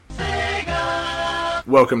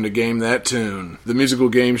Welcome to Game That Tune, the musical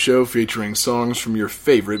game show featuring songs from your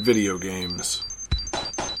favorite video games.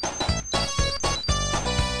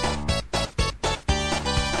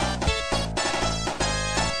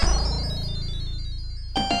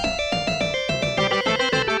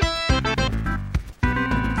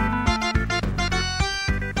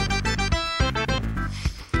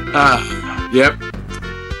 Yep.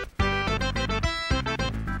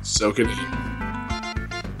 Soak it in.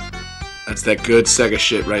 That's that good Sega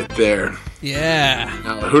shit right there. Yeah.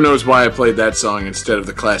 Now, who knows why I played that song instead of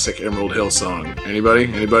the classic Emerald Hill song? Anybody?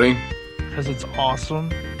 Because it's awesome.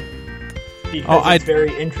 Because it's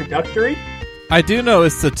very introductory? I do know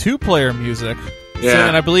it's the two-player music. Yeah. So,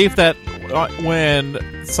 and I believe that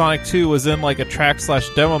when Sonic 2 was in like a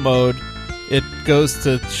track/demo mode, it goes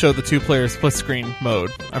to show the two-player split-screen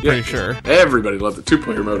mode, I'm pretty sure. Everybody loved the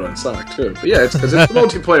two-player mode on Sonic 2. But yeah, it's because it's the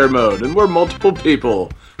multiplayer mode, and we're multiple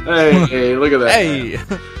people. Hey, look at that. Hey!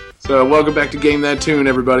 So, welcome back to Game That Tune,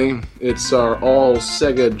 everybody. It's our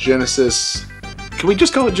all-Sega Genesis... Can we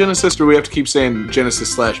just call it Genesis, or do we have to keep saying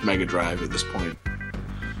Genesis/Mega Drive at this point?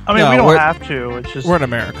 I mean, we don't have to. It's just... We're in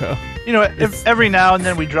America. You know, if every now and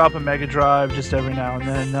then we drop a Mega Drive, just every now and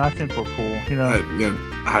then, I think we're cool, you know?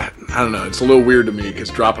 I don't know. It's a little weird to me, because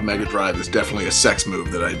drop a Mega Drive is definitely a sex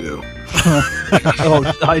move that I do.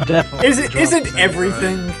 Oh, I definitely... Isn't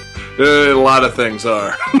everything... A lot of things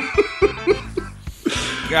are.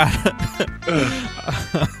 Yeah,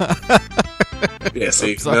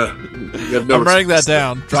 see, I'm writing that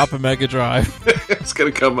down. Drop a Mega Drive. It's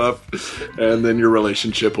going to come up, and then your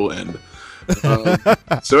relationship will end.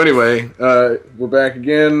 So anyway, we're back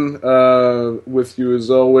again with you as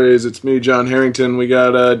always. It's me, John Harrington. We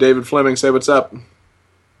got David Fleming. Say what's up.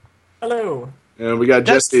 Hello. And we got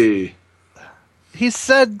Jesse. He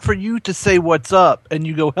said for you to say what's up, and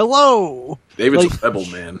you go, hello. David's a rebel,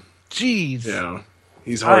 man. Jeez. Yeah.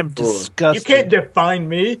 He's hardcore. I'm disgusted. You can't define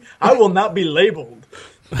me. I will not be labeled.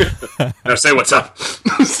 Now say what's up.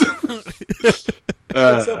 What's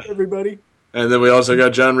up, everybody? And then we also got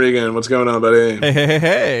John Regan. What's going on, buddy?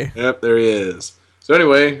 Hey. Yep, there he is. So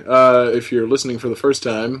anyway, if you're listening for the first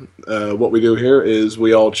time, what we do here is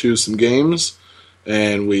we all choose some games,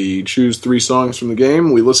 and we choose 3 songs from the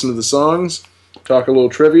game. We listen to the songs, talk a little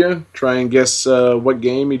trivia, try and guess what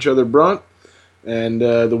game each other brought, and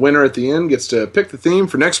the winner at the end gets to pick the theme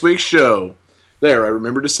for next week's show. There, I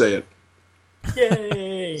remembered to say it.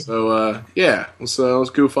 Yay! So, yeah, let's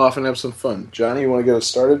goof off and have some fun. Johnny, you want to get us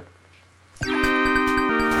started?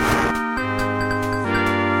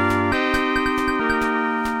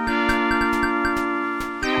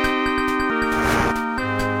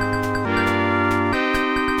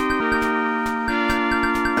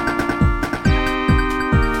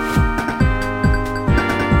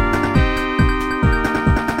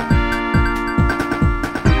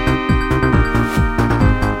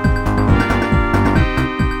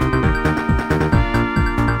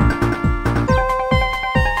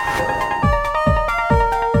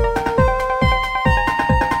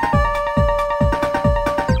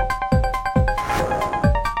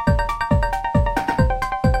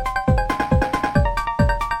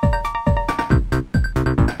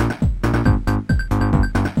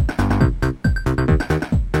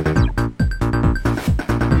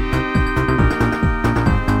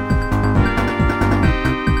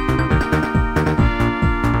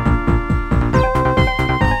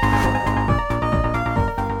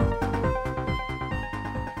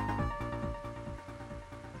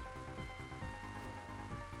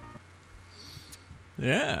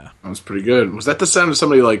 Yeah. That was pretty good. Was that the sound of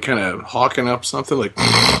somebody, like, kind of hawking up something? Like,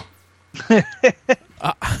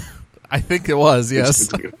 I think it was, yes.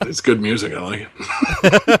 It's good music. I like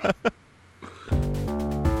it.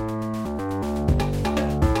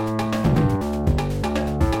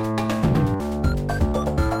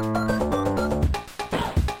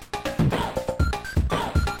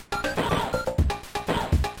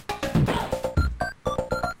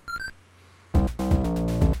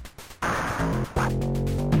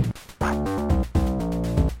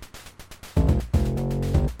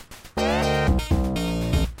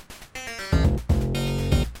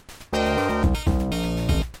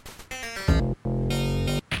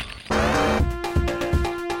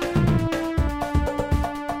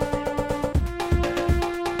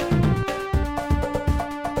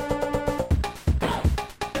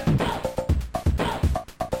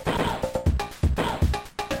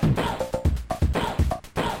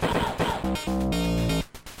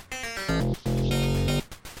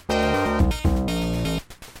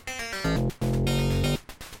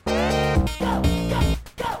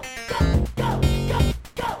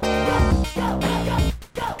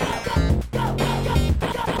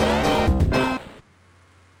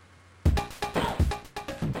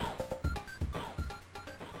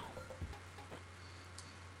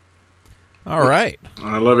 All right.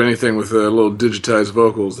 I love anything with little digitized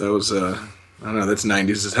vocals. That was, I don't know, that's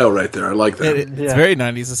 90s as hell right there. I like that. It's very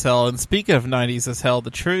 90s as hell. And speaking of 90s as hell,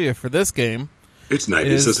 the trivia for this game... It's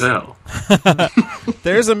 90s as hell.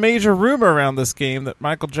 There's a major rumor around this game that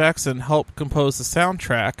Michael Jackson helped compose the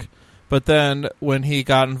soundtrack, but then when he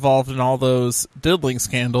got involved in all those diddling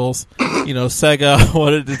scandals, Sega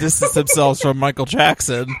wanted to distance themselves from Michael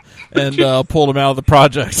Jackson and pulled him out of the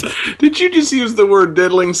project. Did you just use the word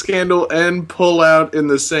diddling scandal and pull out in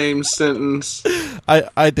the same sentence?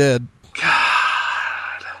 I did. God.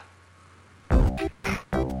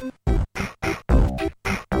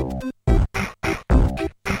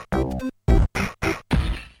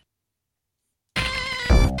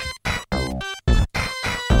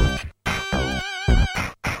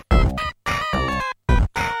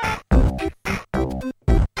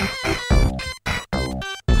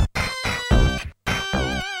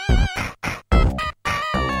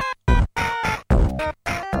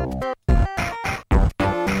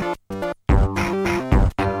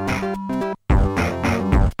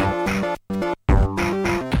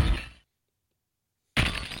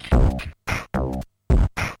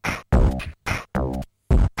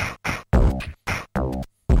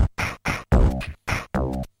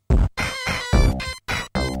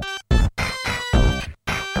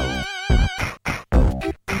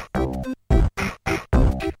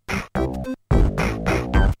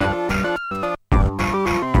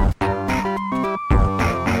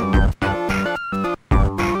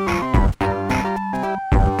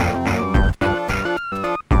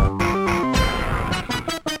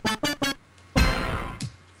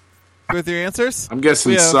 With your answers? I'm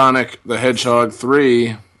guessing Sonic the Hedgehog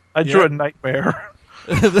 3. I drew a nightmare.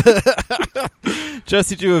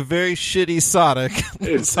 Jesse drew a very shitty Sonic.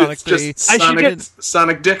 Sonic 3. Just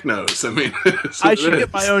Sonic Dick Nose. I mean, I should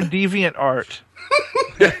get my own deviant art.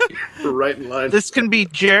 You're right in line. This can be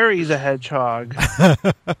Jerry the Hedgehog.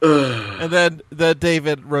 And then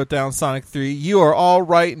David wrote down Sonic 3. You are all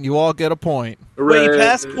right, and you all get a point. Way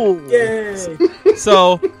past cool. Yay!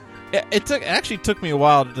 So it actually took me a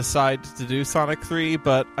while to decide to do Sonic 3,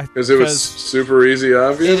 but because it was super easy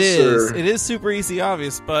obvious. It is super easy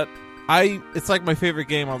obvious, but it's like my favorite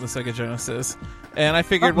game on the Sega Genesis. And I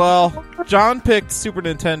figured, well, John picked Super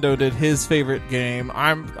Nintendo, did his favorite game.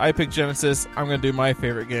 I picked Genesis. I'm going to do my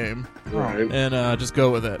favorite game, right? And just go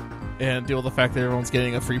with it and deal with the fact that everyone's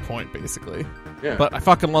getting a free point, basically. Yeah. But I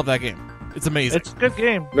fucking love that game. It's amazing. It's a good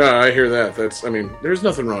game. No, I hear that. There's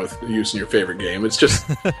nothing wrong with using your favorite game. It's just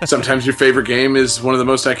sometimes your favorite game is one of the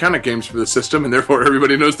most iconic games for the system, and therefore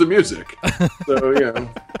everybody knows the music. So,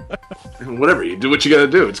 whatever. You do what you got to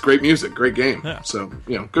do. It's great music, great game. Yeah. So,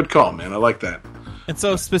 good call, man. I like that. And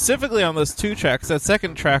so specifically on those two tracks, that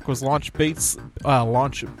second track was Launch Base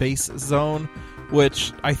Zone,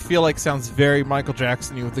 which I feel like sounds very Michael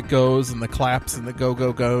Jackson-y with the goes and the claps and the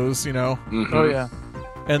go-go-goes, Mm-hmm. Oh, yeah.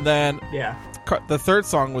 And then the third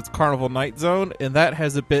song was Carnival Night Zone, and that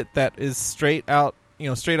has a bit that is straight up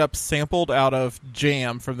sampled out of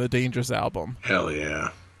Jam from the Dangerous album. Hell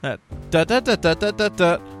yeah. That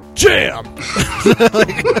da-da-da-da-da-da-da Jam!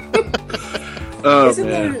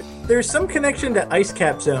 Isn't there's some connection to Ice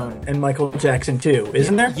Cap Zone and Michael Jackson too,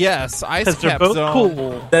 isn't there? Yes, Ice Cap both Zone.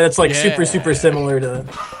 Cool. That it's like super, super similar to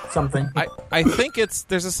something. I think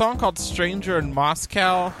there's a song called Stranger in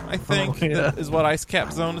Moscow, I think, is what Ice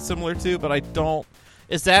Cap Zone is similar to, but I don't...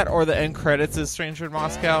 Is that or the end credits is Stranger in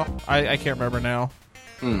Moscow? I can't remember now.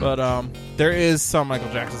 But there is some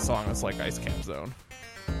Michael Jackson song that's like Ice Cap Zone.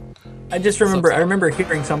 I remember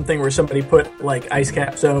hearing something where somebody put like Ice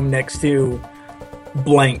Cap Zone next to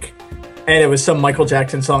blank, and it was some Michael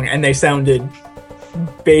Jackson song, and they sounded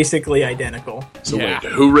basically identical. So wait,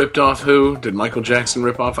 who ripped off who? Did Michael Jackson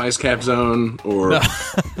rip off Ice Cap Zone? Or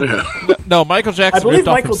no, Michael Jackson. I believe ripped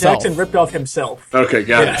off Michael himself. Jackson ripped off himself. Okay,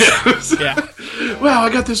 got it. Yeah. Wow, I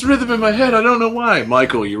got this rhythm in my head. I don't know why.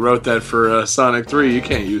 Michael, you wrote that for Sonic 3. You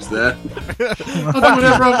can't use that. I'll do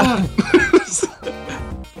whatever I want.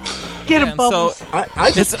 Get him, Bubbles. So,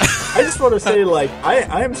 I just want to say, like,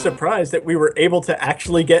 I am surprised that we were able to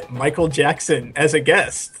actually get Michael Jackson as a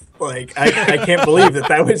guest. Like, I can't believe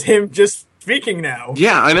that was him just speaking now.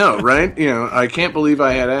 Yeah, I know, right? I can't believe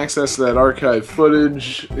I had access to that archive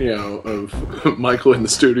footage, of Michael in the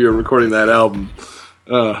studio recording that album.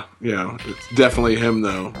 It's definitely him,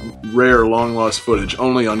 though. Rare, long-lost footage,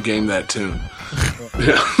 only on Game That Tune.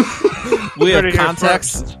 We have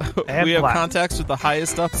contacts. We have contacts with the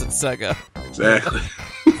highest ups at Sega. Exactly.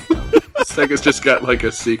 Sega's just got like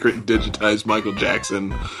a secret digitized Michael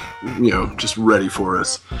Jackson, just ready for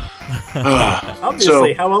us.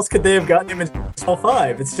 Obviously, how else could they have gotten him in All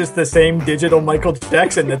 5? It's just the same digital Michael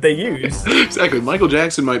Jackson that they use. Exactly. Michael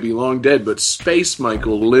Jackson might be long dead, but Space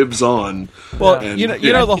Michael lives on. Well, and, you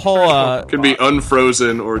know the whole can be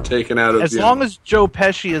unfrozen or taken out of. As long as Joe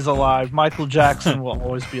Pesci is alive, Michael Jackson will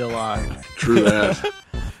always be alive. True that.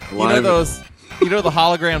 You know the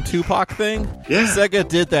hologram Tupac thing? Yeah. Sega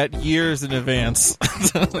did that years in advance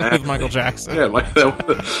with Michael Jackson. Yeah,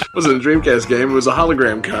 that wasn't a Dreamcast game. It was a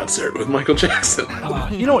hologram concert with Michael Jackson.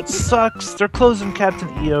 You know what sucks? They're closing Captain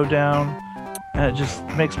EO down, and it just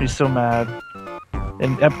makes me so mad.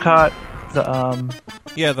 In Epcot,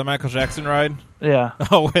 the Michael Jackson ride? Yeah.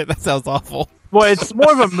 Oh, wait, that sounds awful. Well, it's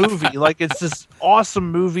more of a movie. Like, it's this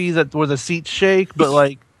awesome movie where the seats shake, but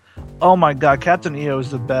like, oh my god, Captain EO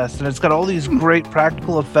is the best, and it's got all these great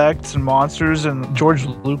practical effects and monsters, and George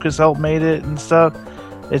Lucas helped made it and stuff.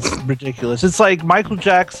 It's ridiculous. It's like Michael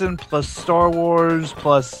Jackson plus Star Wars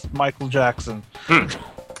plus Michael Jackson.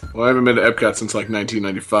 Well, I haven't been to Epcot since like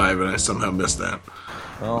 1995, and I somehow missed that.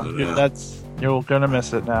 Well, you're gonna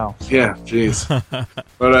miss it now. So. Yeah, jeez.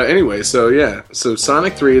 But anyway, so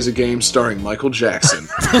Sonic 3 is a game starring Michael Jackson.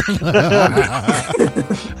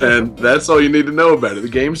 And that's all you need to know about it. The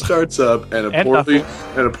game starts up, and a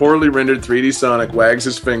poorly rendered 3D Sonic wags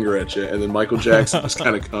his finger at you, and then Michael Jackson just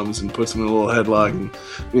kind of comes and puts him in a little headlock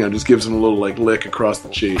and, just gives him a little, lick across the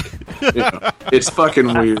cheek. It's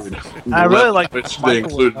fucking weird. I really like which they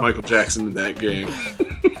include Michael Jackson in that game.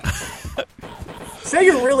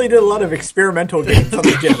 Sega really did a lot of experimental games on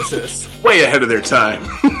the Genesis. Way ahead of their time.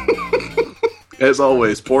 As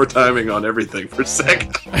always, poor timing on everything for Sega.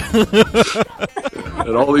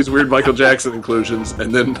 And all these weird Michael Jackson inclusions,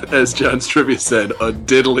 and then, as John's trivia said, a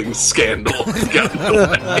diddling scandal.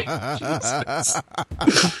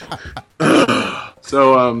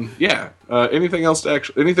 So, anything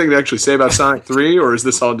to actually say about Sonic 3, or is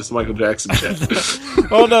this all just Michael Jackson chat?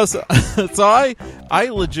 Oh no, so I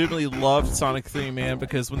legitimately loved Sonic 3, man,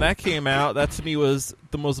 because when that came out, that to me was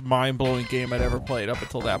the most mind-blowing game I'd ever played up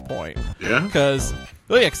until that point. Yeah? Because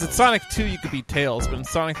in Sonic 2 you could be Tails, but in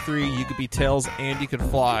Sonic 3 you could be Tails and you could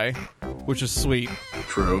fly, which is sweet.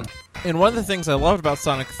 True. And one of the things I loved about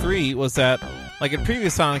Sonic 3 was that, like in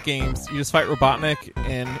previous Sonic games, you just fight Robotnik,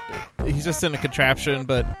 and he's just in a contraption,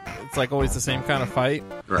 but it's like always the same kind of fight.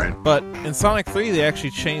 Right. But in Sonic 3, they actually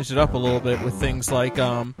changed it up a little bit with things like,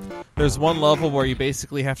 there's one level where you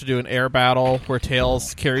basically have to do an air battle where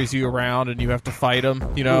Tails carries you around and you have to fight him,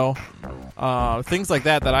 things like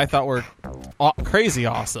that I thought were crazy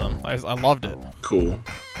awesome. I loved it. Cool.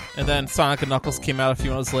 And then Sonic and Knuckles came out a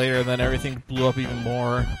few months later, and then everything blew up even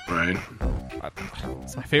more. Right.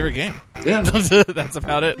 It's my favorite game. Yeah. That's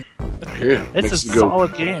about it. Yeah, it's a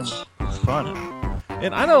solid game. It's fun.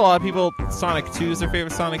 And I know a lot of people, Sonic 2 is their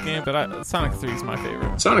favorite Sonic game, but Sonic 3 is my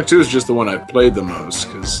favorite. Sonic 2 is just the one I played the most,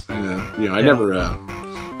 because, I never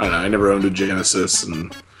owned a Genesis,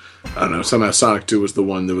 and I don't know, somehow Sonic 2 was the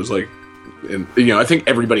one that was like, and I think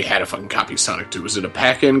everybody had a fucking copy of Sonic 2. Was it a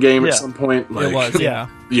pack-in game at some point? It was, yeah.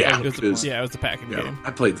 Yeah, it was a pack-in game. I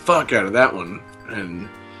played the fuck out of that one, and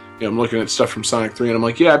I'm looking at stuff from Sonic 3, and I'm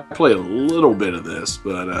like, yeah, I played a little bit of this,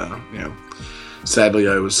 but sadly,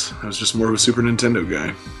 I was just more of a Super Nintendo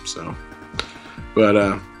guy. So, but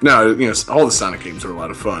no, all the Sonic games are a lot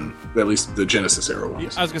of fun. At least the Genesis era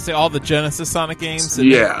ones. I was gonna say all the Genesis Sonic games.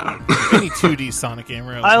 And any 2D Sonic game,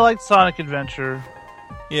 really. I liked Sonic Adventure.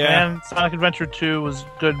 Yeah, and Sonic Adventure 2 was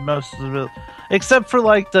good most of it, except for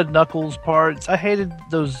like the Knuckles parts. I hated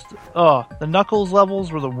those. The Knuckles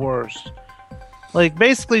levels were the worst. Like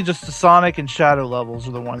basically just the Sonic and Shadow levels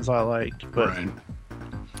are the ones I liked. But right.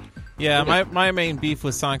 Yeah, my main beef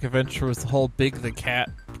with Sonic Adventure was the whole Big the Cat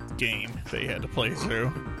game that you had to play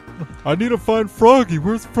through. I need to find Froggy.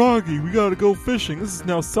 Where's Froggy? We gotta go fishing. This is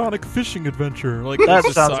now Sonic Fishing Adventure. Like that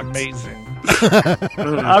just sounds sucks. Amazing.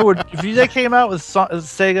 I would if they came out with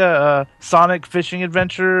Sega Sonic Fishing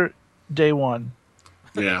Adventure day one.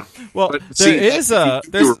 Yeah. Well, but if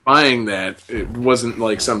you were buying that, it wasn't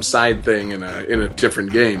like some side thing in a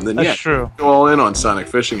different game. Then that's true. Go all in on Sonic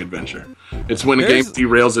Fishing Adventure. It's when a game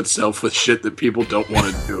derails itself with shit that people don't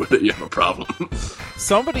want to do that you have a problem.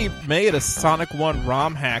 Somebody made a Sonic 1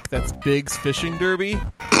 ROM hack that's Big's Fishing Derby.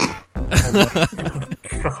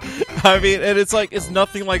 I mean, and it's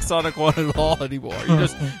nothing like Sonic 1 at all anymore. You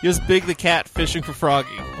just Big the Cat fishing for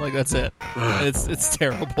Froggy. Like that's it. It's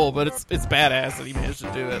terrible, but it's badass that he managed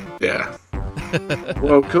to do it. Yeah.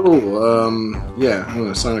 Well, cool. I don't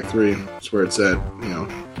know, Sonic 3 is where it's at.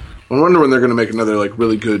 I wonder when they're going to make another like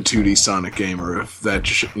really good 2D Sonic game, or if that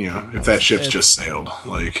if that ship's just sailed.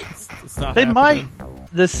 Like It's not They happening.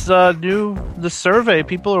 might. This the survey,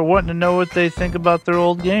 people are wanting to know what they think about their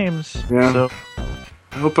old games. Yeah. So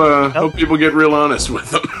I hope people get real honest with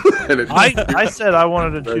them. And I said I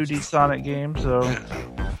wanted a 2D Sonic game, so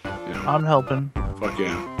Yeah. I'm helping. Fuck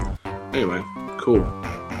yeah. Anyway, cool.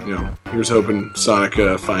 Here's hoping Sonic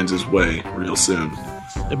finds his way real soon.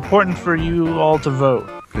 Important for you all to vote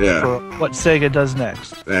Yeah, for what Sega does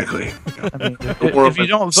next. exactly. I mean, More if you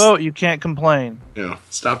don't vote, you can't complain.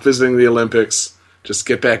 Stop visiting the Olympics. Just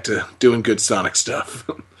get back to doing good Sonic stuff.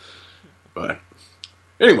 But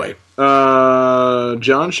anyway,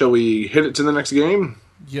 John, shall we hit it to the next game?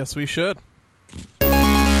 Yes, we should.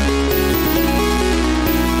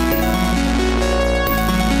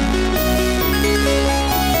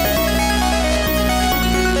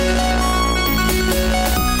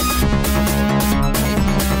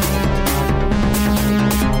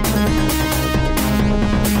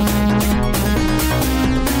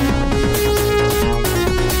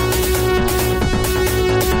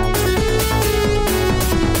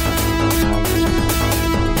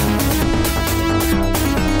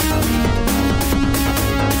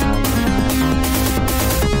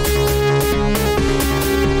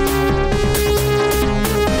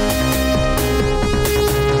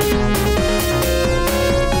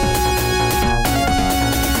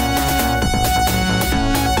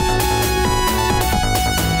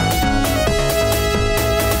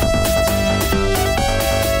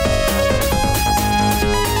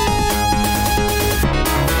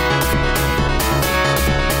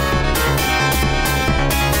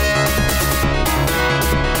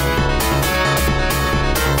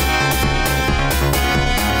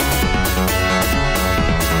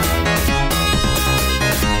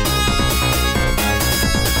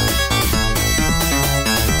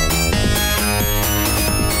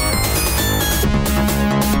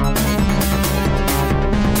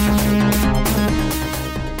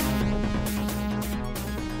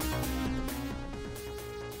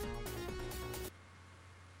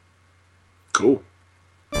 Cool.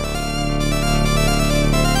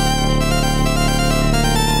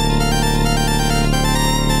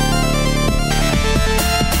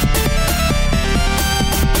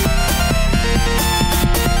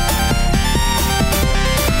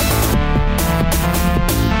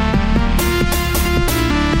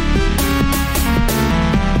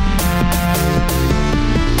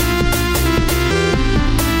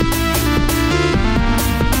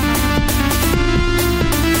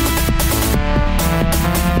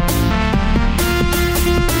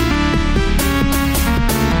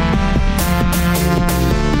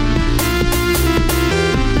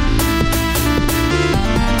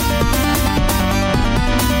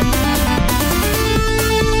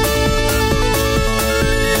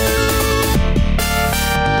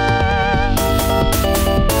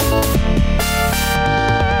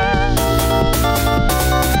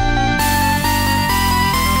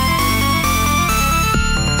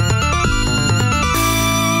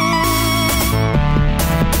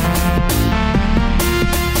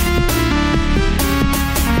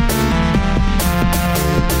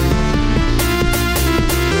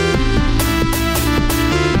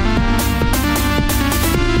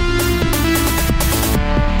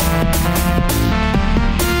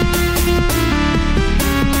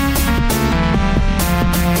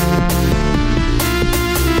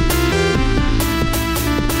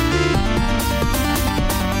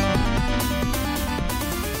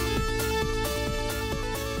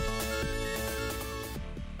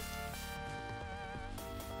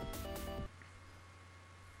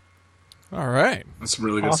 All right. That's some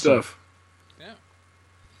really good Awesome. stuff.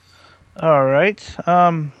 All right.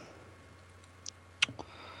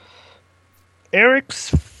 Eric's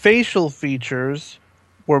facial features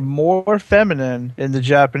were more feminine in the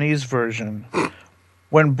Japanese version.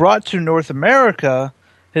 When brought to North America,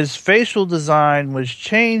 his facial design was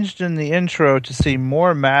changed in the intro to seem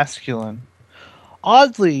more masculine.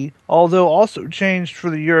 Oddly, although also changed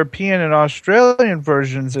for the European and Australian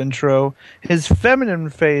version's intro, his feminine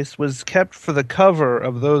face was kept for the cover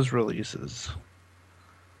of those releases.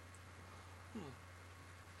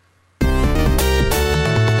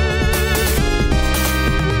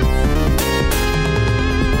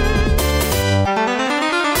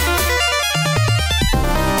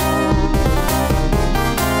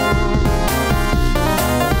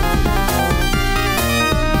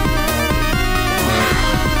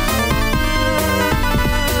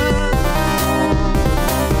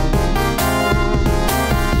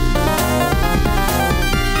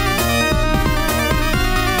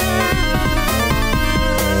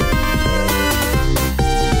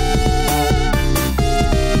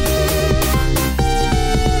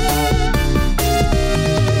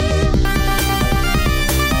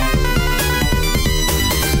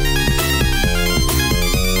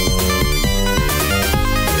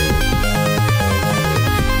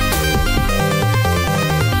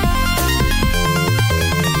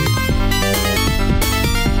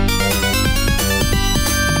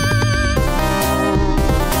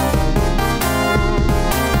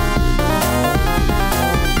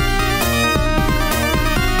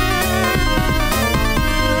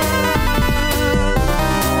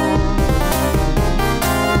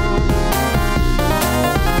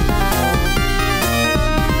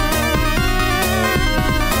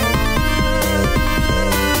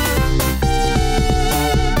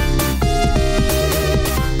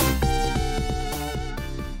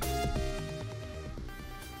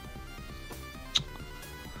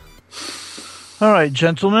 All right,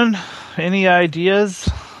 gentlemen. Any ideas?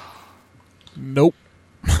 Nope.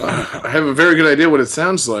 I have a very good idea what it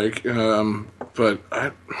sounds like, but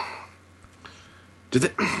did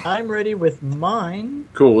they? I'm ready with mine.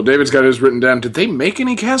 Cool. Well, David's got his written down. Did they make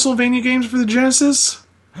any Castlevania games for the Genesis?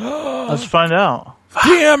 Let's find out.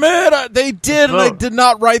 Damn it! They did, and I vote. did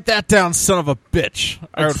not write that down, son of a bitch.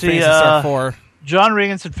 I wrote Let's see, Phantasy Star 4. John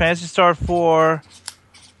Regan said Phantasy Star 4.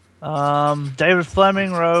 David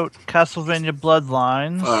Fleming wrote Castlevania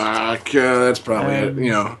Bloodlines. That's probably it.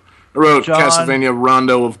 And I wrote John- Castlevania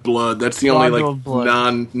Rondo of Blood. That's the only Rondo of Blood.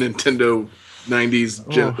 non-Nintendo 90s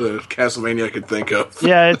Castlevania I could think of.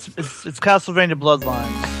 Yeah, it's Castlevania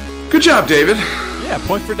Bloodlines. Good job, David. Yeah,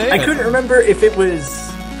 point for David. I couldn't remember if it was.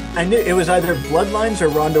 I knew it was either Bloodlines or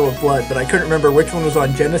Rondo of Blood, but I couldn't remember which one was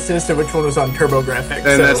on Genesis and which one was on TurboGrafx.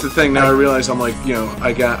 And that's the thing. Now I realize I'm like,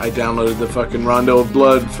 I downloaded the fucking Rondo of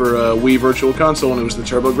Blood for Wii Virtual Console, and it was the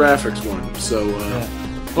TurboGrafx one. So,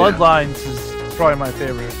 Bloodlines is probably my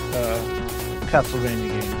favorite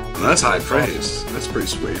Castlevania game. Well, that's high praise. That's pretty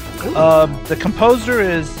sweet. The composer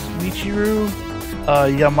is Michiru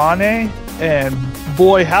Yamane, and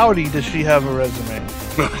boy howdy does she have a resume.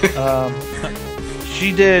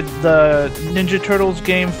 She did the Ninja Turtles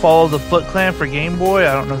game Follow the Foot Clan for Game Boy.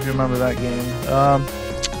 I don't know if you remember that game.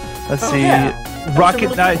 Let's see. Yeah. Rocket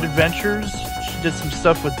Really Knight cool. Adventures. She did some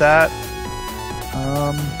stuff with that.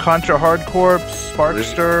 Contra Hard Corps,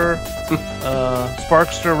 Sparkster,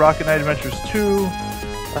 Sparkster, Rocket Knight Adventures 2,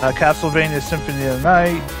 Castlevania Symphony of the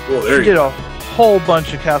Night. Well, there She you did go. a whole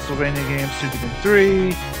bunch of Castlevania games. Suikoden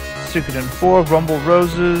 3, Suikoden 4, Rumble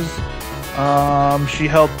Roses. She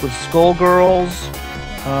helped with Skullgirls.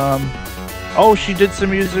 She did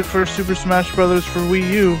some music for Super Smash Bros. For Wii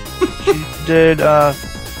U. She did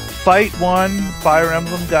Fight 1, Fire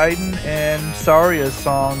Emblem Gaiden, and Saria's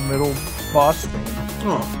song Middle Boss Theme.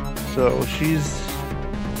 Oh. So she's...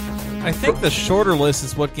 I think the shorter list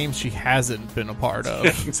is what games she hasn't been a part of.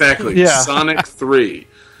 Exactly. Yeah. Sonic 3.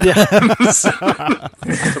 Yeah.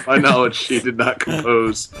 To my knowledge, she did not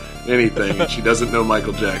compose anything, and she doesn't know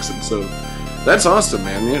Michael Jackson. So that's awesome,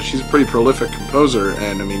 man. Yeah, she's a pretty prolific composer,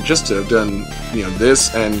 and I mean, just to have done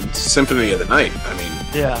this and Symphony of the Night. I mean,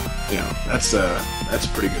 Yeah. that's a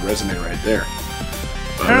pretty good resume right there.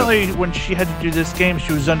 Apparently, when she had to do this game,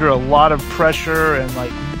 she was under a lot of pressure and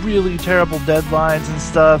like really terrible deadlines and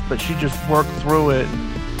stuff, but she just worked through it.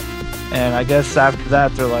 And I guess after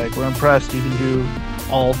that, they're like, "We're impressed. You can do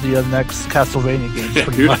all the next Castlevania games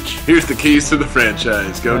pretty much." Here's the keys to the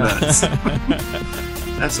franchise. Go nuts.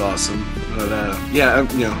 That's awesome. But I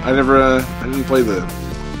never, I didn't play the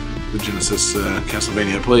Genesis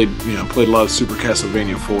Castlevania. I played a lot of Super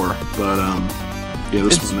Castlevania 4, but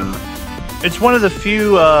this one. It's one of the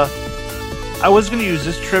few. I was going to use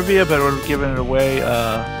this trivia, but I would have given it away.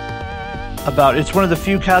 It's one of the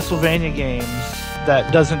few Castlevania games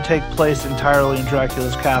that doesn't take place entirely in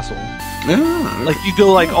Dracula's castle. Yeah, okay. Like you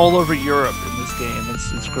go like all over Europe in this game.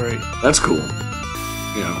 It's great. That's cool.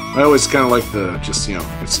 I always kind of like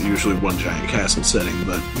it's usually one giant castle setting,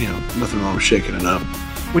 but nothing wrong with shaking it up.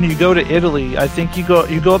 When you go to Italy, I think you go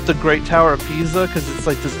up the Great Tower of Pisa because it's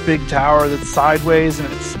like this big tower that's sideways and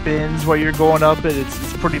it spins while you're going up it.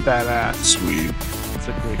 It's pretty badass. Sweet. It's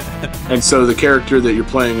a great game. And so the character that you're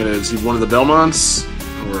playing it is one of the Belmonts,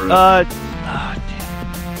 or Damn.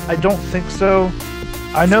 I don't think so.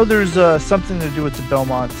 I know there's something to do with the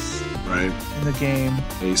Belmonts right? in the game.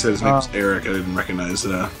 Yeah, he said his name was Eric. I didn't recognize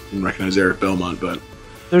Eric Belmont, but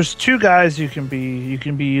There's two guys you can be. You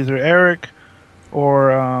can be either Eric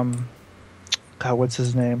or God, what's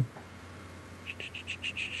his name?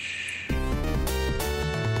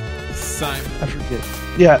 Simon. I forget.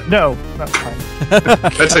 Yeah, no, not Simon.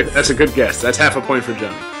 that's a good guess. That's half a point for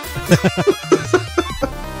Johnny.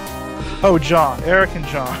 Oh, John. Eric and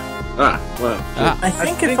John. Well. I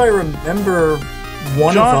think if I remember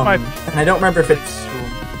one John of them, and I don't remember if it's.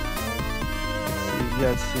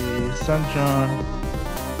 Let's see. Son John.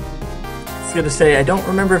 I was gonna say I don't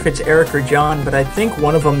remember if it's Eric or John, but I think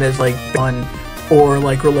one of them is like John or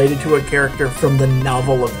like related to a character from the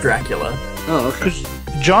novel of Dracula. Oh, okay. Because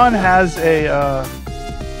John has a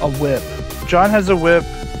whip. John has a whip,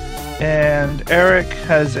 and Eric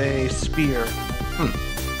has a spear.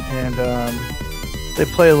 And they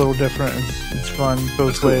play a little different. It's fun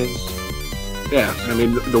both cool. ways. Yeah, I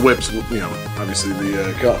mean the whips, obviously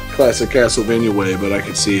the classic Castlevania way, but I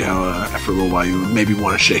could see how after a little while you would maybe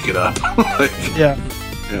want to shake it up. Yeah.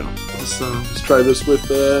 Let's try this with.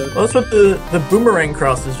 Well, that's what the boomerang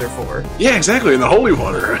crosses are for. Yeah, exactly, in the holy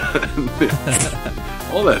water,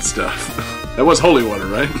 all that stuff. That was holy water,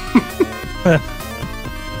 right?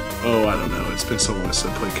 Oh, I don't know. It's been so long since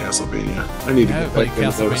I played Castlevania. I need to I get haven't played back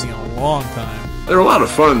into those. Castlevania in a long time. They're a lot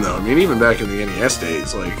of fun, though. I mean, even back in the NES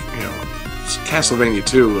days, like, you know, Castlevania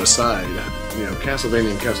 2 aside, you know,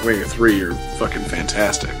 Castlevania and Castlevania 3 are fucking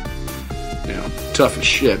fantastic. You know, tough as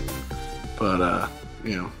shit. But,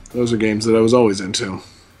 you know, those are games that I was always into.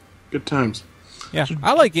 Good times. Yeah,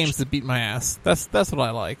 I like games that beat my ass. That's what I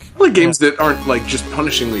like. I like games that aren't, like, just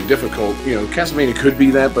punishingly difficult. You know, Castlevania could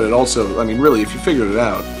be that, but it also, I mean, really, if you figured it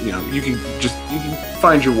out, you know, you can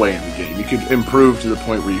find your way in the game. You could improve to the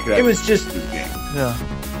point where you could actually do the game. Yeah.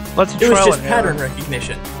 Lots of It was trial just and error. pattern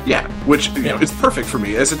recognition. Yeah, which, you know, it's perfect for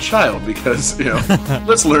me as a child because, you know,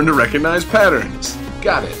 let's learn to recognize patterns.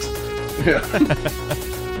 Got it. Yeah.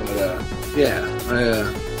 But, yeah,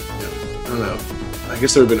 I don't know. I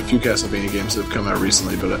guess there have been a few Castlevania games that have come out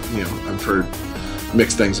recently, but, you know, I've heard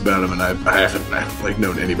mixed things about them, and I haven't like,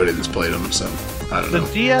 known anybody that's played them, so I don't know.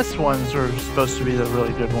 The DS ones are supposed to be the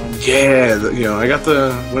really good ones. Yeah, you know,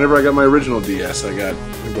 whenever I got my original DS, I got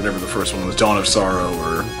whatever the first one was, Dawn of Sorrow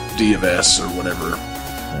or D of S or whatever.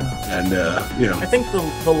 Yeah. And, you know. I think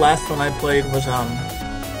the last one I played was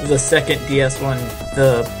the second DS one,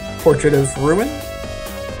 the Portrait of Ruin.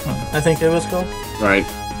 I think it was called. Right.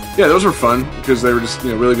 Yeah, those were fun because they were just,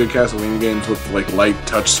 you know, really good Castlevania games with like light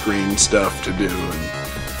touchscreen stuff to do,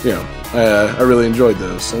 and you know, I really enjoyed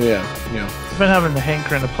those. So yeah, you know, I've been having the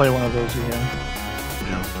hankering to play one of those again.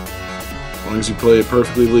 You know, as long as you play it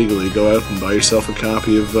perfectly legally, go out and buy yourself a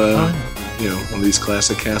copy of you know, one of these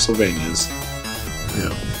classic Castlevanias. You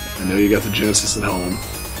know, I know you got the Genesis at home.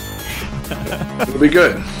 It'll be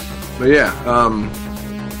good. But yeah,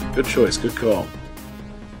 good choice, good call.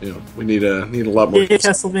 You know, we need a lot more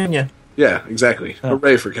Castlevania. Yeah, exactly.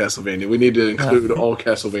 Hooray for Castlevania. We need to include all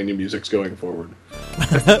Castlevania musics going forward.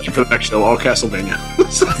 For the next show, all Castlevania.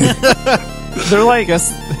 They're like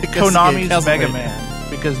Guess Konami's Mega Man,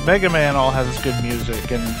 because Mega Man all has good music,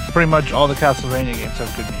 and pretty much all the Castlevania games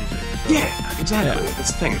have good music. So. Yeah, exactly.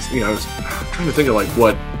 That's the thing. It's, you know, I was trying to think of like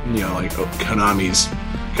what, you know, like Konami's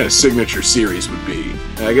kind of signature series would be.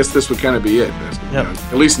 And I guess this would kind of be it. You know,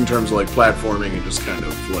 at least in terms of like platforming and just kind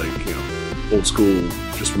of like, you know, old school,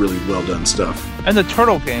 just really well done stuff. And the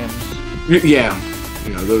Turtle games. Yeah,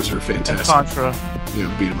 you know, those are fantastic. And Contra. You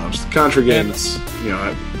know, beat 'em ups. The Contra games, you know,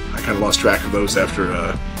 I kind of lost track of those after,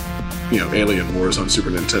 you know, Alien Wars on Super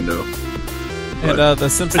Nintendo. And the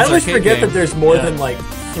Simpsons I always arcade forget game. that there's more than like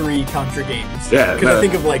 3 Contra games. Yeah, because I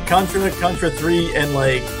think of like Contra 3, and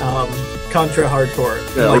like Contra Hardcore.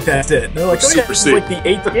 Yeah, like that's it. They're like, oh yeah, Super this C. is like the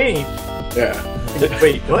 8th game. Yeah. Like,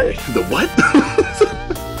 wait, what? The what?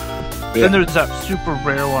 Then there's that super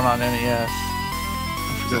rare one on NES. I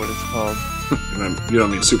forget what it's called. You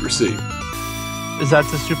don't mean Super C. Is that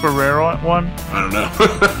the super rare one? I don't know.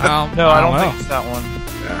 No, I don't know. think it's that one.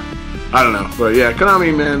 Yeah. I don't know. But yeah,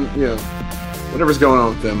 Konami, man, you know, whatever's going on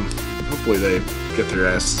with them, hopefully they get their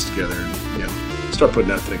asses together and, you know, start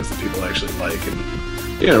putting out things that people actually like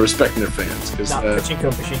and, you know, respecting their fans. Cause, Not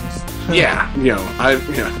pachinko machines. Yeah, you know,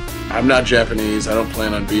 I'm not Japanese. I don't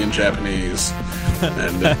plan on being Japanese.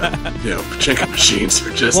 And, you know, pachinko machines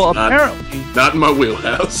are just apparently, not in my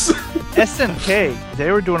wheelhouse. SNK,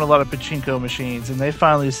 they were doing a lot of pachinko machines, and they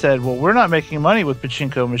finally said, well, we're not making money with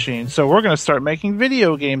pachinko machines, so we're going to start making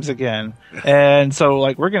video games again. And so,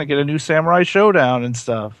 like, we're going to get a new Samurai Showdown and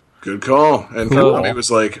stuff. Good call. And Konami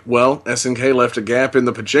was like, well, SNK left a gap in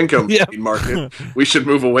the pachinko machine market. We should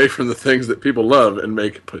move away from the things that people love and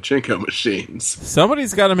make pachinko machines.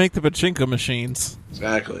 Somebody's got to make the pachinko machines.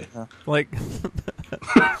 Exactly. Like,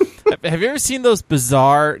 have you ever seen those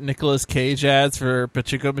bizarre Nicolas Cage ads for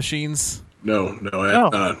pachinko machines? No, I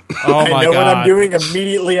have not. Oh I my know god! what I'm doing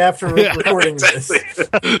immediately after recording this.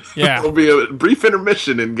 Yeah. There'll be a brief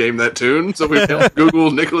intermission in Game That Tune, so we can Google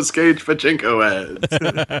Nicolas Cage pachinko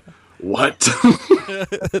ads. What?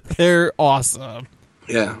 They're awesome.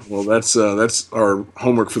 Yeah, well, that's our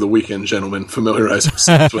homework for the weekend, gentlemen. Familiarize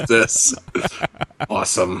ourselves with this.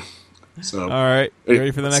 Awesome. So, All right, you ready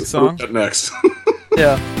for the next song? Next.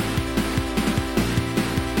 Yeah.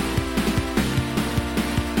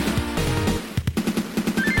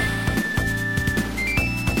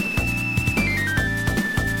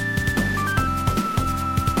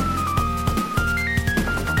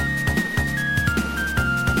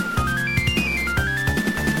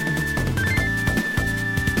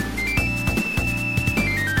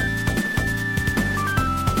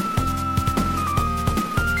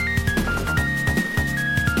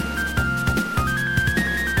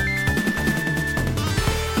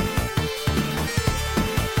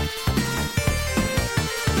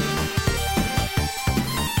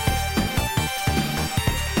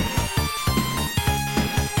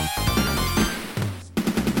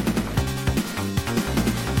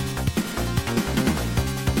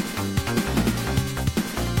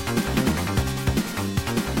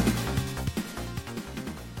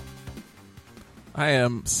 I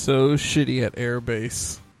am so shitty at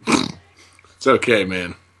airbase. It's okay,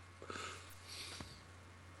 man.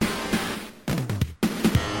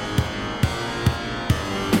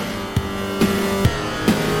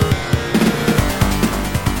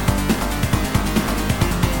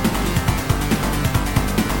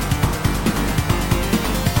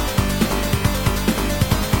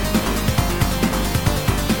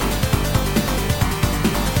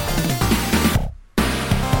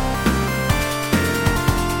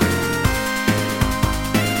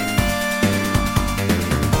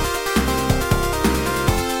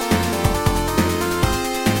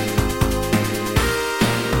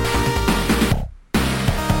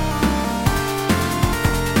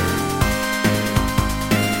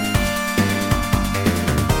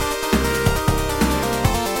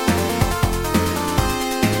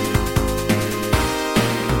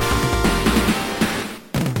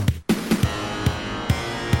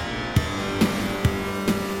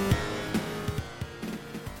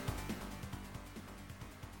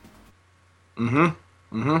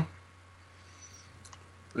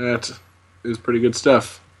 That is pretty good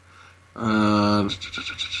stuff. Yes,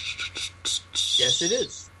 it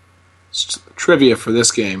is. Trivia for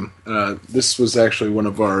this game. This was actually one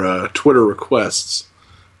of our Twitter requests.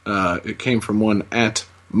 It came from one at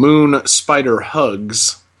Moon Spider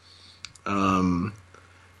Hugs. And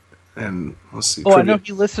let's see. Oh, trivia. I know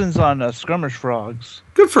he listens on Skirmish Frogs.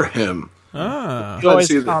 Good for him. Glad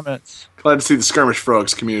to see the Skirmish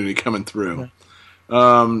Frogs community coming through.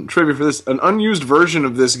 Trivia for this. An unused version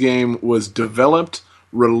of this game was developed,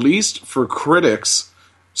 released for critics,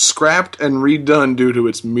 scrapped and redone due to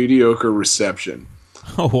its mediocre reception.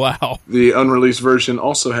 Oh, wow. The unreleased version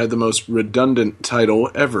also had the most redundant title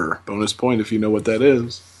ever. Bonus point if you know what that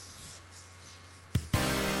is.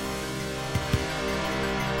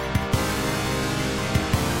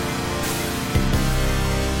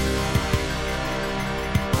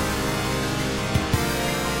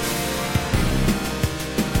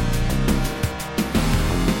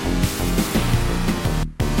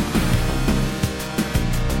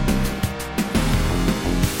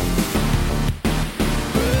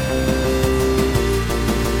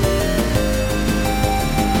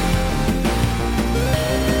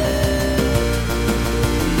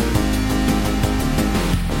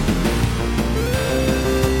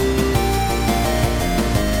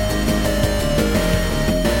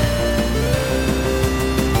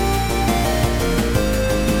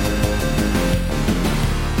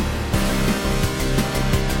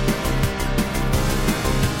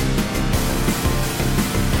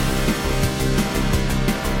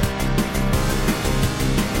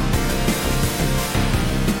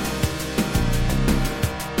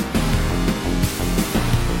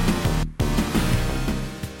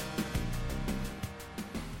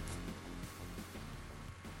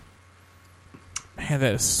 Man,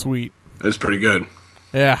 that is sweet. It's pretty good.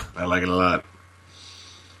 Yeah. I like it a lot.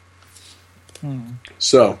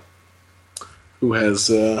 So, who has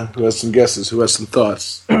some guesses? Who has some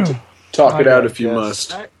thoughts? Talk it out if you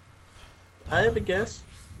must. I have a guess.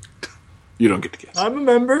 You don't get to guess. I'm a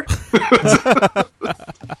member.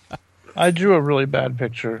 I drew a really bad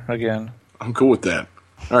picture again. I'm cool with that.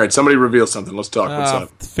 All right, somebody reveal something. Let's talk. What's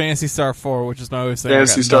up? Phantasy Star 4, which is my always saying.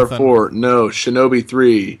 Phantasy Star 4, no. Shinobi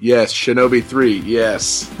 3, yes. Shinobi 3,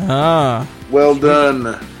 yes. Ah. Well done,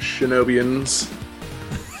 Shinobians.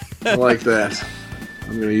 I like that.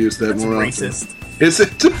 I'm going to use that more racist. Often. Is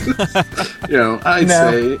it? I'd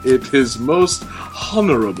say it is most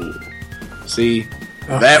honorable. See,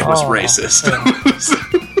 that was racist.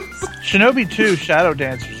 Shinobi 2, Shadow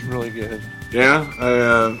Dancer is really good. Yeah,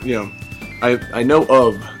 I know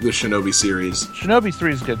of the Shinobi series. Shinobi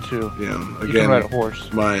 3 is good too. Yeah, again, you can ride a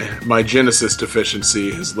horse. My Genesis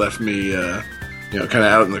deficiency has left me, kind of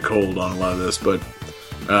out in the cold on a lot of this. But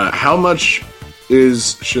how much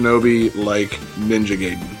is Shinobi like Ninja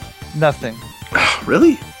Gaiden? Nothing.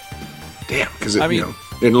 Really? Damn, because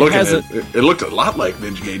it looked a lot like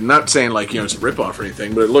Ninja Gaiden. Not saying like it's a ripoff or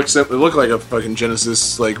anything, but it looked like a fucking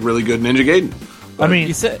Genesis like really good Ninja Gaiden. I mean,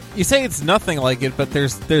 you say it's nothing like it, but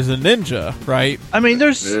there's a ninja, right? I mean,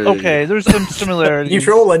 there's some similarities. You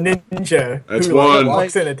troll a ninja. That's who one.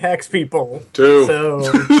 Walks and attacks people. 2. So,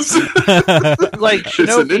 like, it's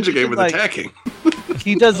a ninja game with attacking.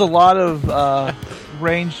 He does a lot of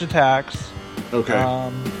ranged attacks.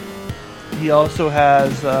 Okay. He also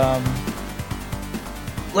has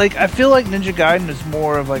I feel like Ninja Gaiden is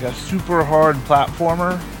more of like a super hard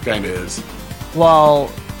platformer. Kind of is.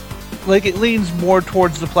 While it leans more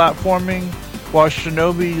towards the platforming, while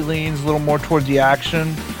Shinobi leans a little more toward the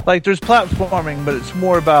action. Like, there's platforming, but it's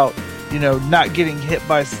more about not getting hit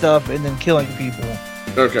by stuff and then killing people.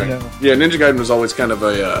 Okay. Yeah, Ninja Gaiden was always kind of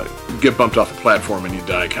a get bumped off a platform and you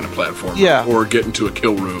die kind of platform. Yeah. Or get into a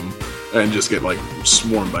kill room and just get, like,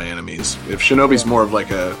 swarmed by enemies. If Shinobi's more of,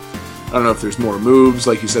 like, I don't know if there's more moves.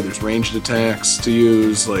 Like you said, there's ranged attacks to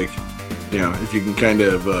use. Like, if you can kind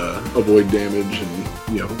of avoid damage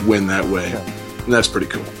and, win that way. Yeah. And that's pretty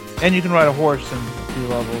cool. And you can ride a horse in 2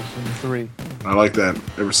 levels in 3. I like that.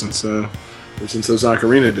 Ever since those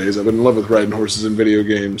Ocarina days, I've been in love with riding horses in video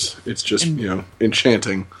games. It's just,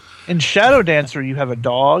 enchanting. In Shadow Dancer, you have a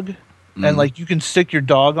dog, and like you can stick your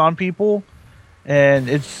dog on people, and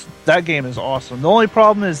that game is awesome. The only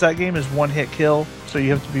problem is that game is one-hit kill, so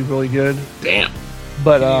you have to be really good. Damn.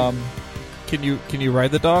 But can you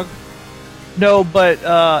ride the dog? no, but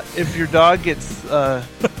if your dog gets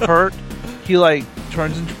hurt, he like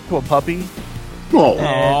turns into a puppy.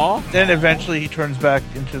 Oh. And then eventually he turns back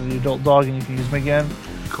into the adult dog and you can use him again.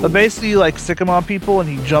 Cool. But basically you like stick him on people and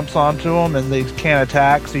he jumps onto them and they can't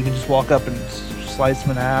attack, so you can just walk up and slice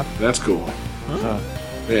them in half. That's cool.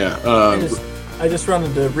 Yeah. I just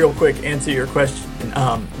wanted to real quick answer your question.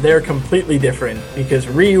 They're completely different because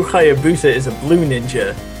Ryu Hayabusa is a blue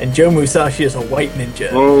ninja and Joe Musashi is a white ninja.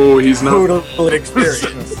 Oh, he's not. Total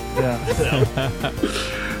experience. Yeah.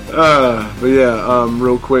 But yeah,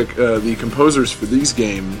 real quick, the composers for these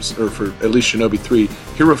games, or for at least Shinobi 3,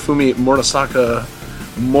 Hirofumi Murasaka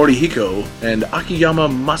Morihiko and Akiyama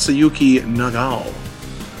Masayuki Nagao.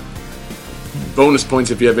 Bonus points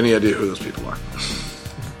if you have any idea who those people are.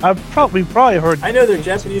 We probably heard. I know they're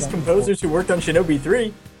Japanese composers who worked on Shinobi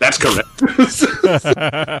 3. That's correct.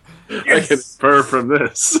 I can infer from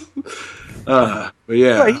this. But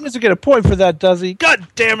yeah. He doesn't get a point for that, does he? God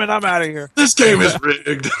damn it, I'm out of here. This game is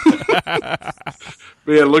rigged. But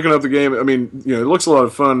yeah, looking up the game, I mean, it looks a lot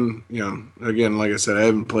of fun. Again, like I said, I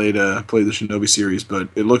haven't played the Shinobi series, but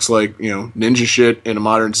it looks like, ninja shit in a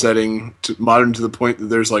modern setting, modern to the point that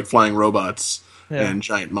there's like flying robots and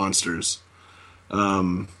giant monsters.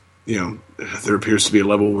 There appears to be a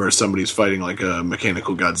level where somebody's fighting like a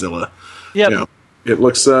mechanical Godzilla. Yeah. It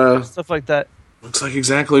looks Stuff like that. looks like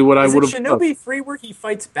exactly what I would have. Shinobi 3 where he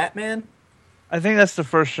fights Batman? I think that's the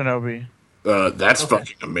first Shinobi. That's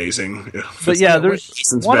fucking amazing. But yeah, there's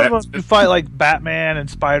Since one of them you fight like Batman and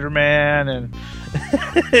Spider-Man, and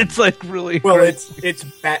it's like really great. It's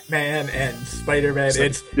Batman and Spider-Man.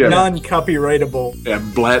 It's non-copyrightable. Yeah,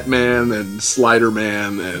 Blatman and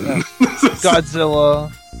Sliderman and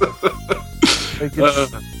Godzilla.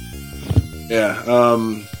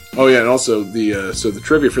 Oh yeah, and also the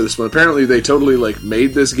trivia for this one. Apparently, they totally like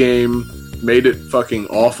made this game, made it fucking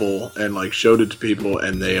awful, and like showed it to people,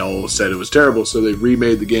 and they all said it was terrible. So they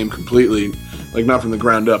remade the game completely, like not from the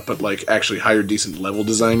ground up, but like actually hired decent level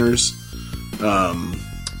designers.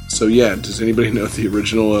 So yeah, does anybody know the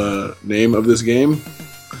original name of this game?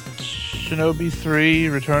 Shinobi 3: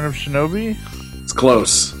 Return of Shinobi. It's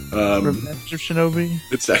close. Revenge of Shinobi.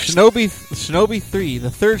 It's actually Shinobi 3, the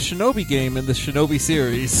third Shinobi game in the Shinobi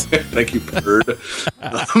series. Thank you, Bird.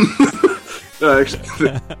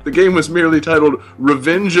 Actually, the game was merely titled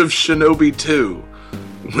Revenge of Shinobi 2,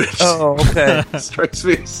 which okay. strikes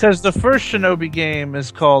me. Because the first Shinobi game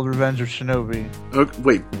is called Revenge of Shinobi. Okay,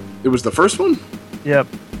 wait, it was the first one? Yep.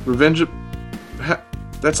 Revenge of...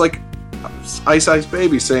 That's like Ice Ice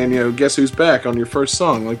Baby saying, guess who's back on your first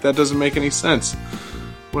song. Like, that doesn't make any sense.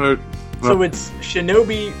 So it's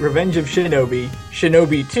Shinobi, Revenge of Shinobi,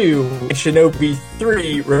 Shinobi 2, and Shinobi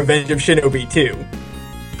 3, Revenge of Shinobi 2.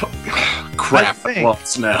 Crap, I'm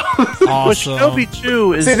lost now. Awesome. But Shinobi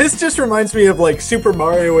 2 is... See, this just reminds me of, like, Super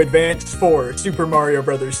Mario Advance 4, Super Mario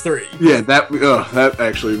Brothers 3. Yeah, that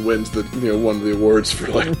actually wins the one of the awards for,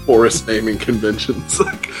 like, poorest naming conventions.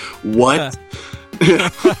 Like, what?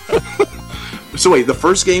 So wait, the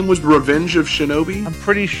first game was Revenge of Shinobi? I'm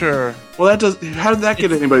pretty sure. Well, how did that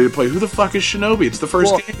get anybody to play? Who the fuck is Shinobi? It's the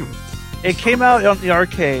first game. It came out on the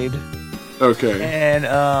arcade. Okay. And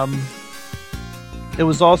it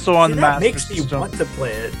was also on the Master System. That makes me want to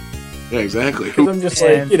play it. Yeah, exactly. Because I'm just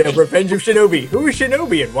Revenge of Shinobi. Who is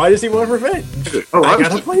Shinobi and why does he want revenge? Oh, I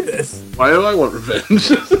gotta play this. Why do I want revenge?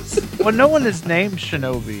 Well, no one is named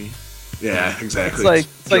Shinobi. Yeah, exactly.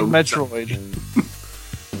 It's like Metroid.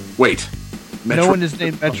 Wait. No one is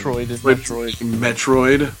named Metroid in Metroid.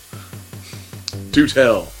 Metroid? Do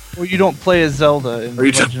tell. Well, you don't play as Zelda in Are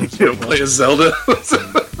you telling me you don't play as Zelda?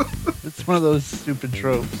 It's one of those stupid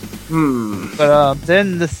tropes. But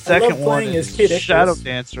then the second one is Shadow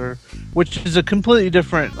Dancer, which is a completely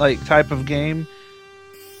different type of game.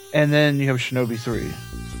 And then you have Shinobi 3,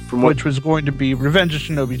 which was going to be Revenge of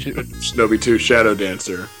Shinobi 2. Shinobi 2, Shadow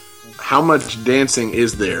Dancer. How much dancing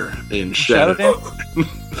is there in Shadow Dance?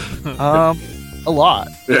 A lot.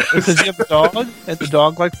 Because you have a dog, and the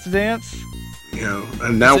dog likes to dance. You know,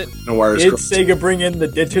 and now no wires Did crossed. Sega bring in the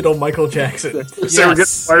digital Michael Jackson? So we're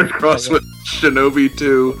getting wires crossed with Shinobi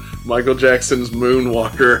 2, Michael Jackson's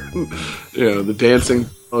Moonwalker, you know, the dancing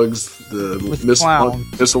bugs, the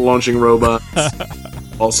missile launching robots.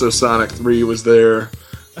 Also, Sonic 3 was there.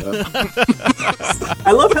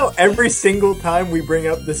 I love how every single time we bring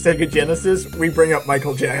up the Sega Genesis, we bring up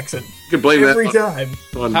Michael Jackson. You can blame Every that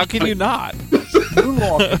time. How can you not?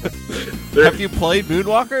 Moonwalker. Have you played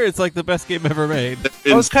Moonwalker? It's like the best game ever made.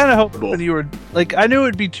 I was kind of hoping you were like. I knew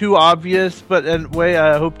it'd be too obvious, but in a way,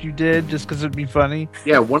 I hoped you did, just because it'd be funny.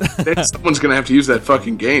 Yeah, one day someone's going to have to use that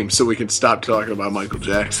fucking game so we can stop talking about Michael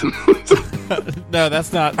Jackson. No,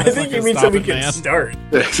 that's not. I think you mean so we can start.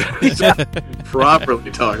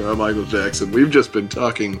 Properly talking about Michael Jackson. We've just been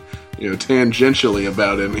talking, you know, tangentially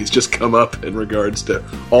about him. He's just come up in regards to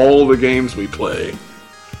all the games we play.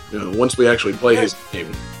 You know, once we actually play his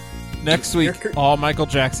game. Next week, all Michael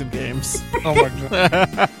Jackson games. Oh my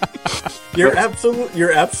god! You're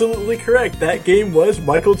absolutely correct. That game was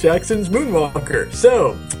Michael Jackson's Moonwalker.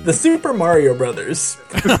 So, the Super Mario Brothers,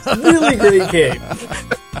 really great game.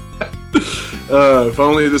 If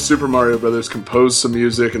only the Super Mario Brothers composed some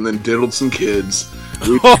music and then diddled some kids.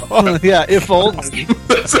 Yeah, if only.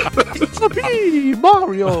 It's me,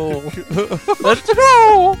 Mario. Let's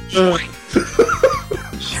go.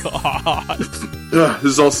 God. This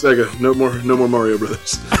is all Sega. No more Mario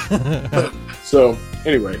Brothers. So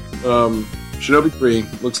anyway, Shinobi 3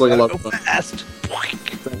 looks like a lot of fun. Fast.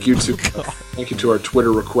 Thank you to our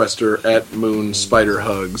Twitter requester at Moon Spider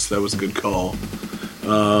Hugs. That was a good call.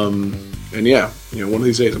 And yeah, you know, one of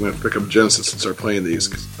these days I'm going to pick up Genesis and start playing these.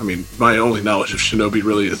 'Cause, I mean, my only knowledge of Shinobi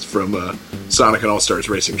really is from Sonic and All Stars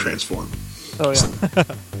Racing Transform. Oh yeah,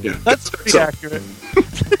 Yeah, that's pretty accurate.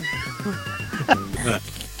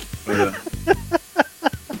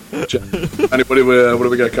 Honey, what do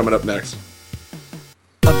we got coming up next?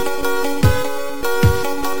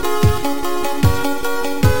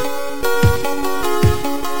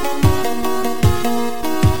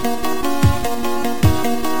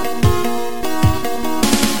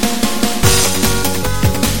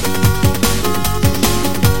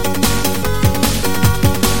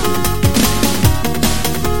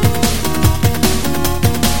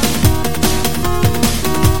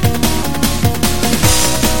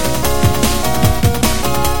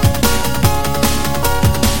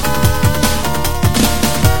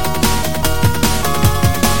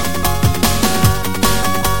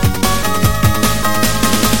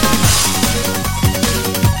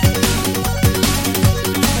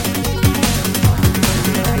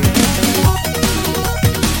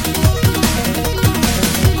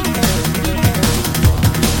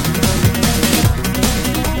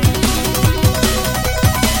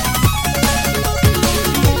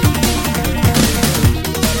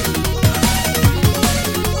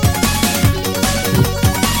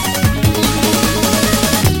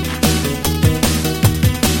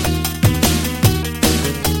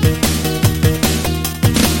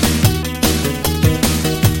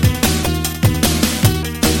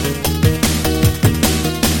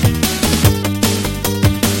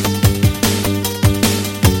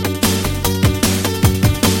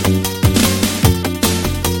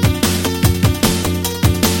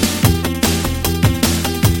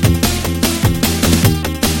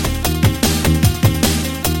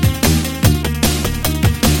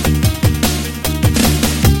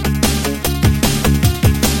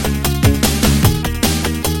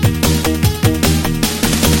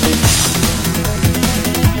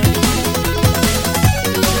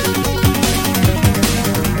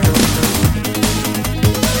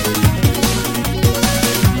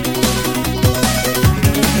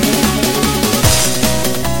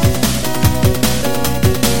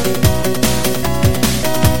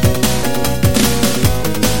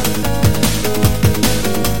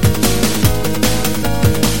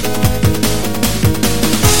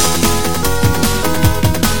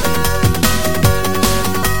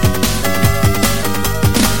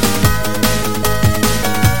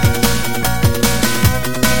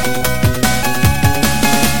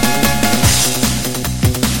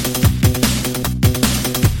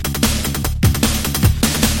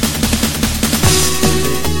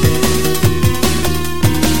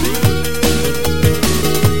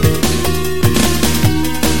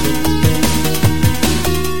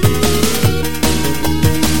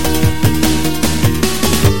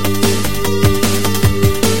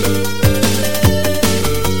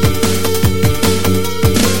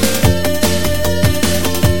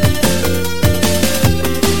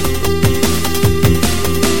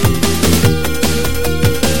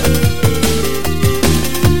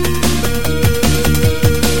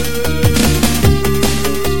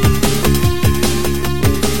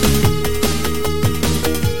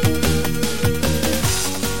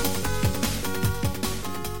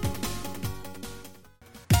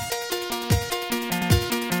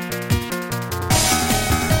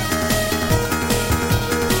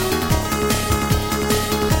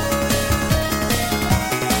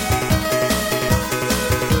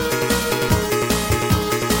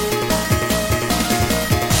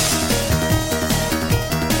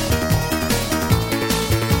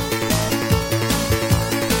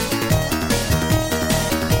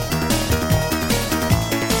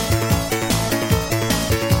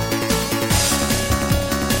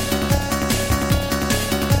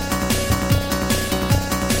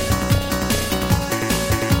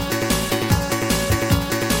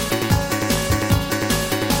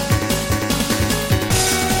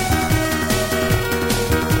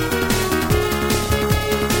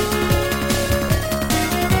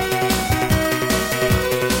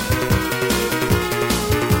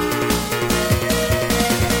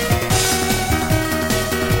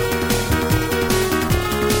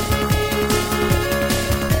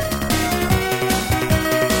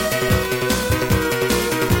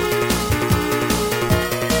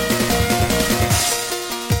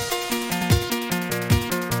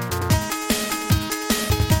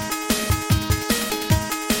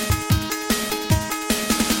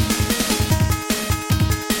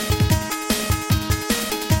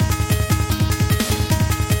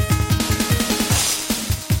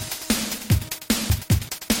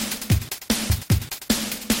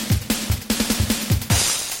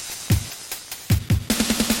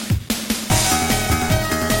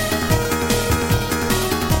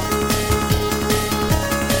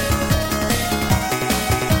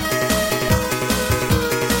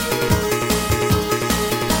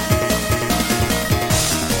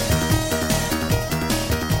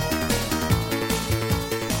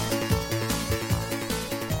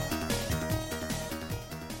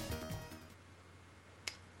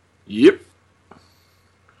 Yep.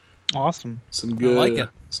 Awesome. Some good, like it.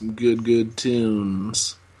 Some good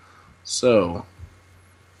tunes. So,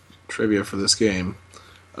 trivia for this game.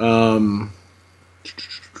 Let's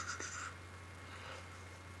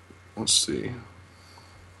see.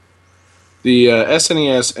 The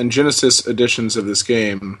SNES and Genesis editions of this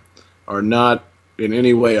game are not in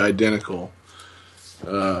any way identical.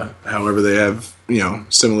 However, they have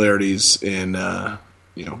similarities in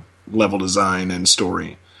level design and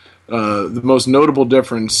story. The most notable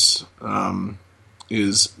difference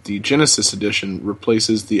is the Genesis edition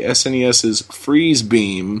replaces the SNES's freeze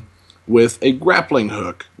beam with a grappling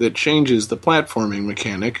hook that changes the platforming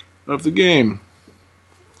mechanic of the game.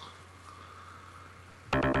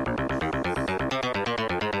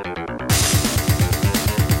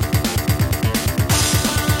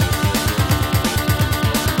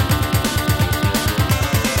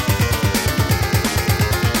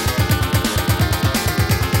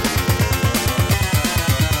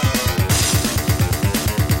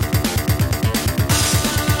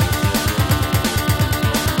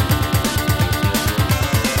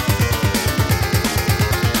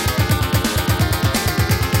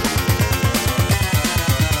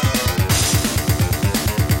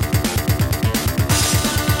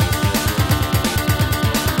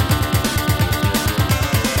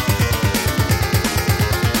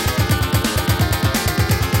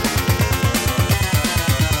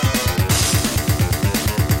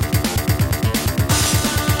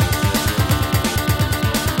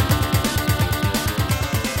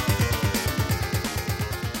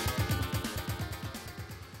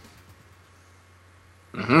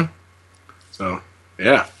 So,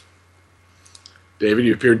 yeah. David,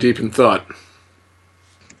 you appear deep in thought.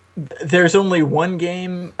 There's only one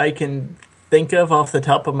game I can think of off the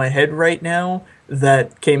top of my head right now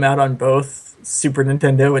that came out on both Super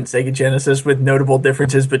Nintendo and Sega Genesis with notable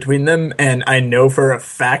differences between them, and I know for a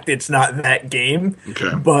fact it's not that game.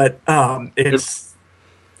 Okay. But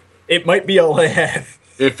it might be all I have.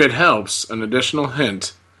 If it helps, an additional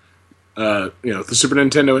hint, the Super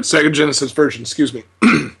Nintendo and Sega Genesis version,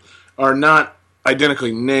 are not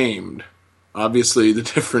identically named. Obviously, the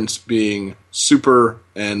difference being Super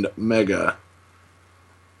and Mega.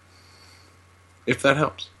 If that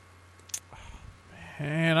helps.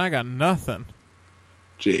 And I got nothing.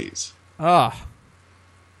 Jeez. I'm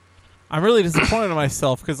really disappointed in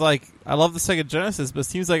myself because, I love the Sega Genesis, but it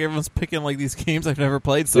seems like everyone's picking these games I've never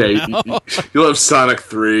played somehow. Yeah, you love Sonic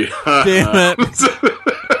 3. Damn it!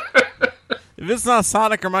 If it's not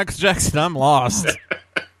Sonic or Michael Jackson, I'm lost.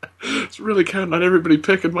 It's really counting on everybody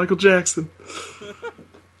picking Michael Jackson.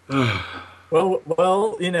 Well,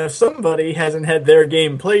 somebody hasn't had their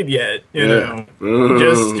game played yet. You know,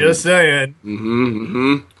 just saying.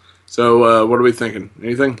 Mm-hmm. So, what are we thinking?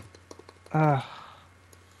 Anything?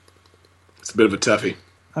 It's a bit of a toughie.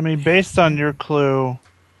 I mean, based on your clue,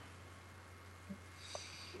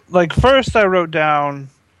 first I wrote down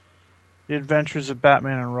The Adventures of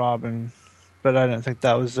Batman and Robin, but I didn't think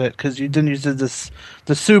that was it because you did the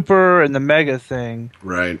Super and the Mega thing,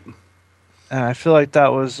 right? And I feel like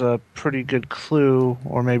that was a pretty good clue,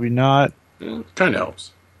 or maybe not. Yeah, kind of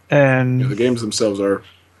helps. And the games themselves are.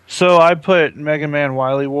 So I put Mega Man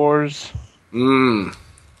Wily Wars.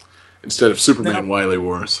 Instead of Superman Wily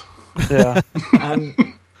Wars. Yeah. I'm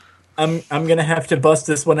gonna have to bust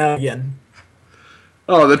this one out again.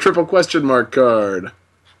 Oh, the triple question mark card.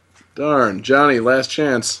 Darn, Johnny, last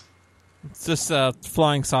chance. It's just a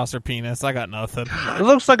flying saucer penis. I got nothing. It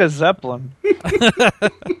looks like a Zeppelin.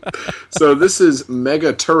 So this is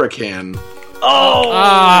Mega Turrican.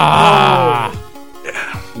 I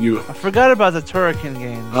forgot about the Turrican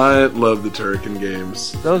games. I love the Turrican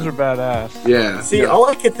games. Those are badass. Yeah. See, all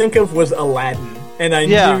I could think of was Aladdin, and I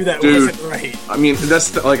knew that wasn't right. I mean,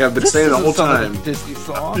 that's I've been saying the whole time. Like a Disney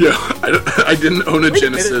song. Yeah, I didn't own a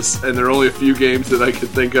Genesis, and there are only a few games that I could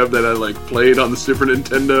think of that I played on the Super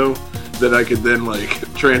Nintendo that I could then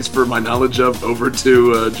transfer my knowledge of over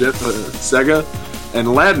to Sega. And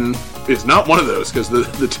Aladdin is not one of those because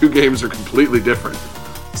the two games are completely different.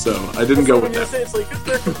 So I didn't go with that. It's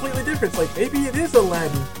they're completely different. It's maybe it is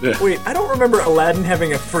Aladdin. Yeah. Wait, I don't remember Aladdin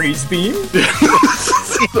having a freeze beam.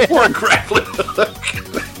 Or a grappling hook.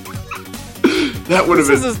 That would have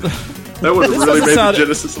really made the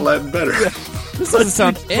Genesis Aladdin better. Yeah. This doesn't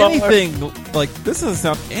sound anything like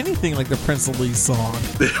the Prince of Lee's song.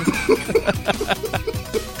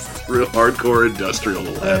 Real hardcore industrial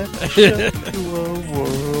Aladdin.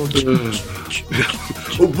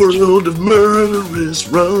 A world of murderous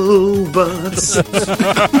robots.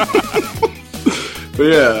 But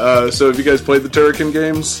yeah, so have you guys played the Turrican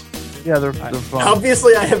games? Yeah, they're fun.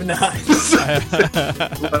 Obviously, I have not.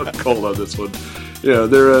 Cole on this one. Yeah,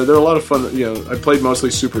 they're a lot of fun. I played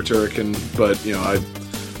mostly Super Turrican, but I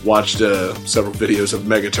watched several videos of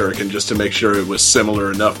Mega Turrican just to make sure it was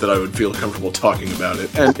similar enough that I would feel comfortable talking about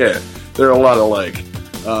it. And yeah, there are a lot of like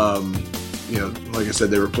I said,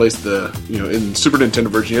 they replaced the in Super Nintendo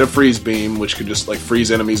version you had a freeze beam, which could just like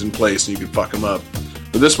freeze enemies in place and you could fuck them up.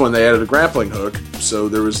 But this one, they added a grappling hook, so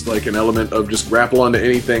there was like an element of just grapple onto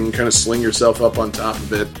anything, kind of sling yourself up on top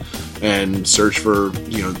of it, and search for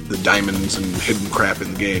the diamonds and hidden crap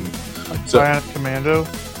in the game. So, Bionic Commando.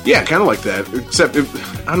 Yeah, kind of like that. Except,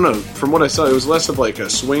 I don't know. From what I saw, it was less of like a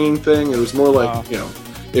swinging thing. It was more like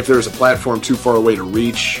if there was a platform too far away to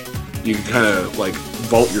reach, you could kind of like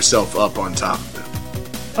vault yourself up on top of it.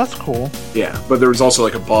 That's cool. Yeah, but there was also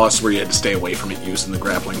like a boss where you had to stay away from it using the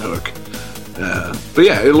grappling hook. But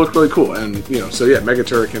yeah, it looked really cool, and so yeah, Mega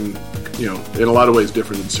Turrican, in a lot of ways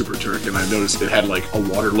different than Super Turrican. I noticed it had like a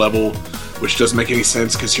water level, which doesn't make any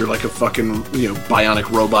sense because you're like a fucking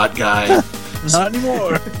bionic robot guy. Not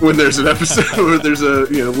anymore. When there's an episode where there's a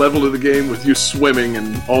level of the game with you swimming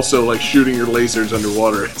and also like shooting your lasers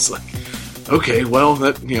underwater, it's like, okay, well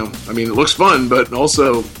that it looks fun, but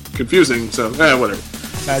also confusing. So whatever.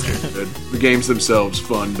 Magic. The games themselves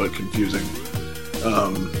fun but confusing.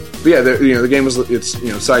 But yeah, the game it's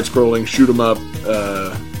side-scrolling, shoot 'em up,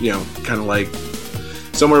 kind of like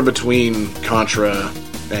somewhere between Contra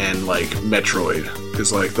and like Metroid,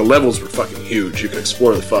 because like the levels were fucking huge. You could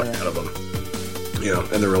explore the fuck out of them,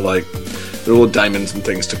 and there were little diamonds and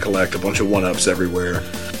things to collect, a bunch of 1-ups everywhere,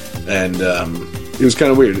 and it was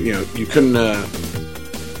kind of weird. You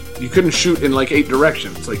couldn't shoot in like 8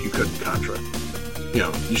 directions like you could in Contra.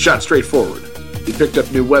 You shot straight forward. You picked up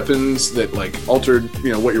new weapons that like altered,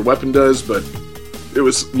 what your weapon does, but it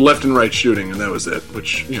was left and right shooting, and that was it.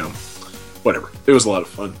 Which, whatever. It was a lot of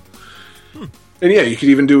fun. And yeah, you could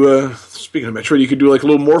even do speaking of Metroid, you could do like a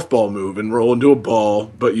little morph ball move and roll into a ball,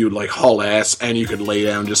 but you'd like haul ass, and you could lay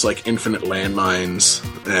down just like infinite landmines.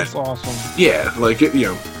 That's awesome. Yeah, like it,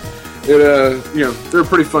 they're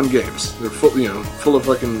pretty fun games. They're full of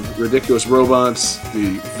fucking ridiculous robots.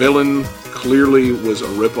 The villain clearly was a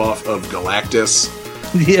ripoff of Galactus.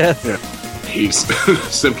 Yes. Yeah. He's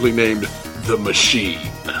simply named the Machine.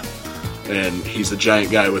 And he's a giant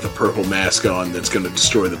guy with a purple mask on that's going to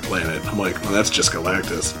destroy the planet. I'm like, well, that's just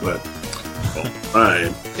Galactus, but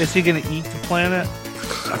fine. Is he going to eat the planet?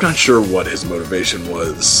 I'm not sure what his motivation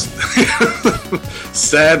was.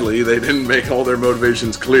 Sadly, they didn't make all their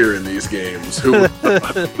motivations clear in these games. Who would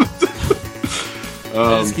I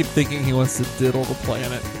just keep thinking he wants to diddle the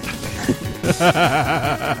planet.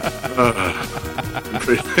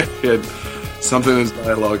 Something in his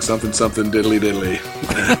dialogue, something diddly diddly.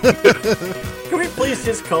 Can we please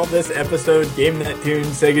just call this episode Game That Tune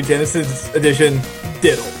Sega Genesis Edition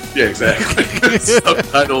Diddle? Yeah, exactly.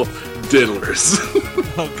 Subtitle Diddlers.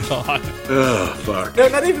 Oh god. Oh fuck. No,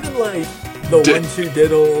 not even like the 1-2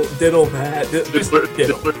 diddle that. Just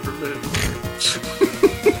diddle.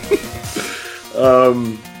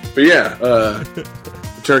 But yeah,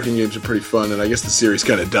 Turrican games are pretty fun, and I guess the series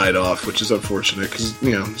kind of died off, which is unfortunate because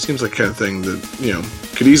it seems like the kind of thing that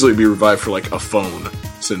could easily be revived for like a phone,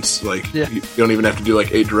 since like you don't even have to do like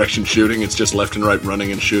 8-direction shooting; it's just left and right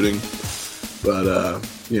running and shooting. But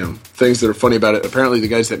things that are funny about it. Apparently, the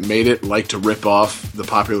guys that made it like to rip off the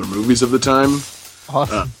popular movies of the time.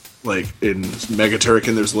 Awesome. Like in Mega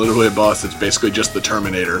Turrican, there's literally a boss that's basically just the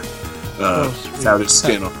Terminator. Without its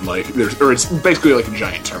skin on, like it's basically like a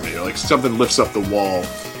giant Terminator. Like something lifts up the wall,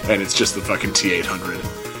 and it's just the fucking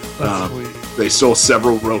T-800. They stole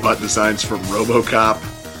several robot designs from RoboCop,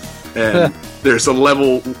 and there's a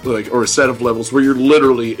level or a set of levels where you're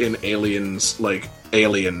literally in aliens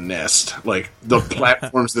alien nest. Like the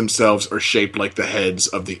platforms themselves are shaped like the heads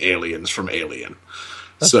of the aliens from Alien.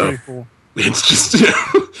 That's very cool. It's just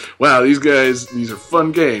wow, these are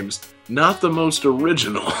fun games. Not the most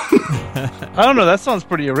original. I don't know. That sounds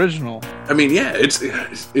pretty original. I mean, yeah,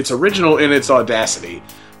 it's original in its audacity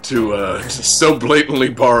to so blatantly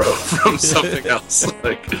borrow from something else.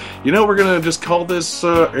 Like, we're gonna just call this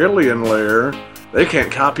Alien Lair. They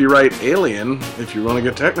can't copyright Alien if you want to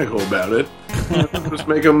get technical about it. Just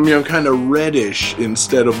make them, kind of reddish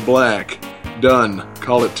instead of black. Done.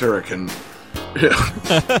 Call it Turrican.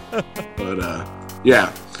 But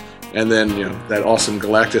yeah. And then, that awesome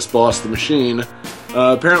Galactus boss, the Machine,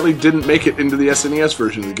 apparently didn't make it into the SNES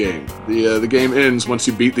version of the game. The game ends once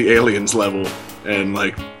you beat the aliens level, and,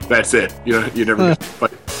 that's it. You never get to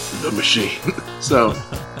fight the Machine. So,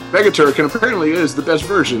 Mega Turrican apparently is the best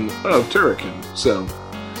version of Turrican. So,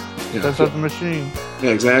 that's not the Machine.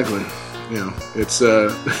 Yeah, exactly.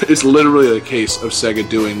 it's literally a case of Sega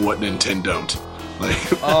doing what Nintendon't. Like,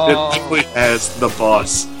 it really has the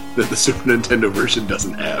boss that the Super Nintendo version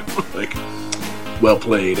doesn't have. Like, well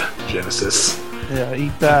played, Genesis. Yeah,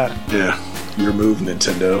 eat that. Yeah, your move,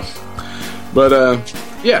 Nintendo. But,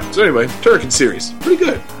 so anyway, Turrican series. Pretty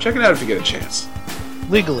good. Check it out if you get a chance.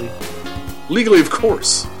 Legally. Legally, of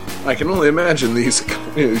course. I can only imagine these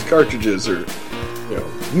cartridges are,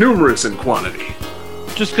 numerous in quantity.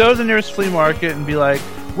 Just go to the nearest flea market and be like,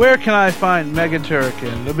 where can I find Mega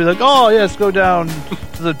Turrican? They'll be like, oh, yes, go down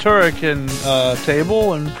to the Turrican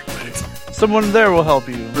table, and someone there will help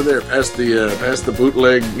you. Over there, past the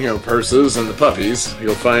bootleg, purses and the puppies,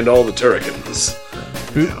 you'll find all the Turricans.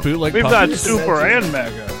 Bootleg We've puppies? got Super and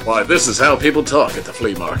Mega. Why, this is how people talk at the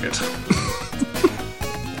flea market.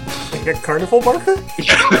 Like a carnival barker?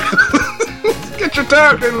 Get your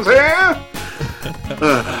Turricans here!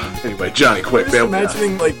 Anyway, Johnny, quick, bail me out.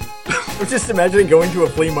 I'm just imagining going to a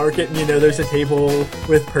flea market and, there's a table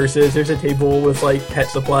with purses, there's a table with, pet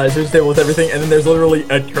supplies, there's a table with everything, and then there's literally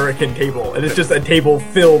a Turrican table. And it's just a table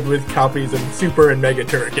filled with copies of Super and Mega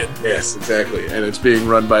Turrican. Yes, exactly. And it's being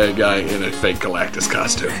run by a guy in a fake Galactus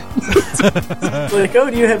costume. Like, oh,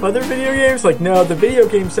 do you have other video games? Like, no, the video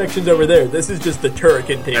game section's over there. This is just the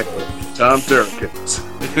Turrican table. Tom Turricans.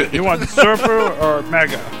 You want Surfer or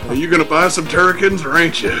Mega? Are you gonna buy some Turricans or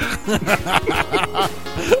ain't you?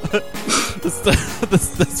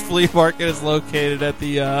 This flea market is located at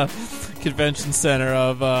the convention center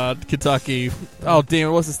of Kentucky. Oh, damn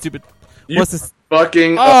it, what's this stupid... What's this...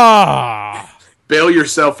 Fucking... Bail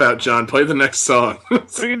yourself out, John. Play the next song. We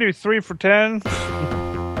can do 3 for 10.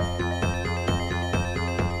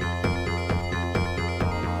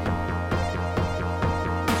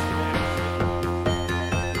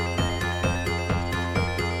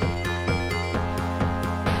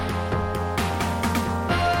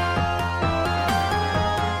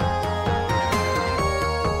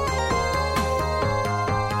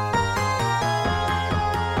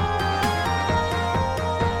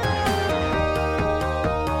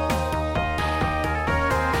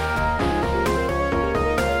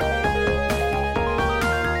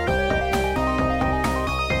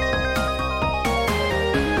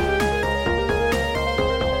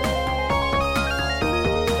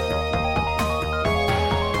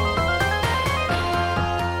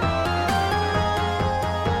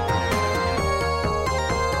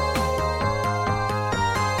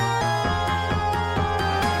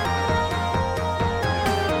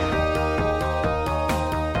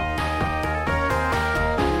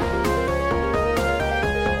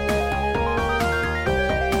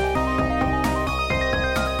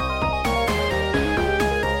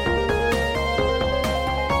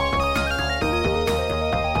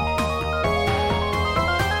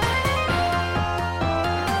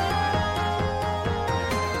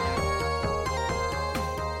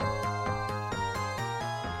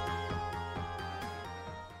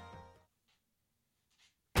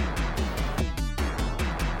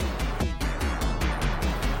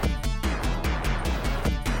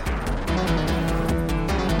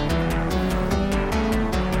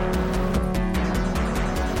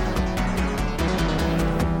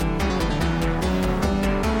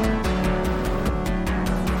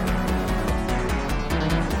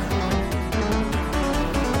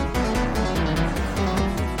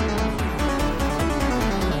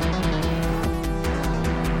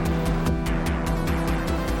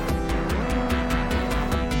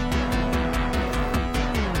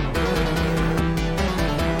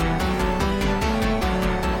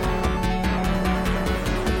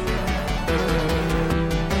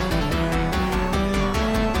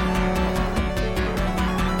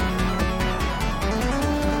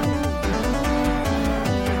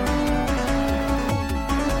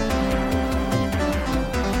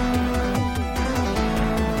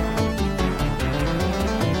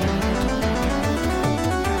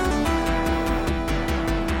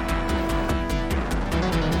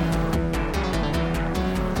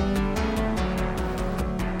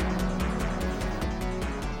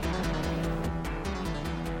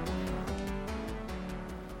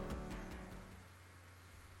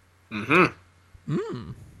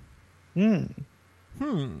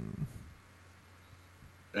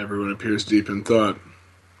 Everyone appears deep in thought.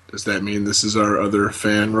 Does that mean this is our other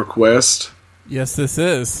fan request? Yes, this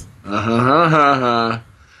is.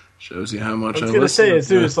 Shows you how much I was going to say, as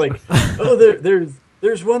soon as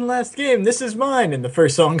there's one last game. This is mine. And the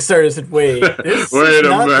first song started. I said, wait, this is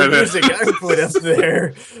not the music I put up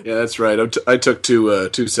there. Yeah, that's right. I took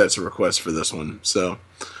two sets of requests for this one. So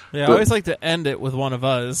yeah, I always like to end it with one of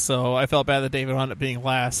us. So I felt bad that David wound up being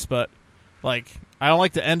last, but I don't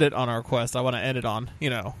like to end it on our quest. I want to end it on,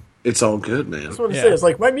 It's all good, man. That's what it says.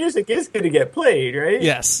 Like, my music is going to get played, right?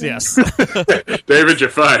 Yes. David,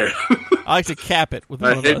 you're fired. I like to cap it with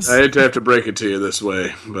one of those. I hate to have to break it to you this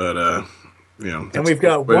way, but, And we've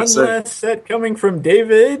got one last set coming from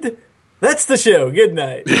David. That's the show. Good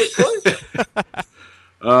night.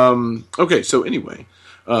 Okay, so anyway,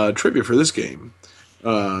 trivia for this game.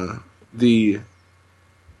 The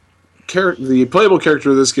playable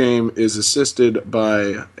character of this game is assisted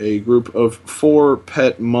by a group of 4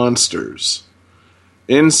 pet monsters.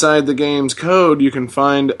 Inside the game's code, you can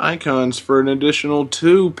find icons for an additional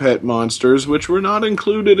 2 pet monsters, which were not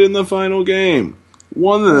included in the final game.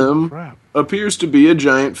 One of them appears to be a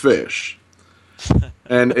giant fish.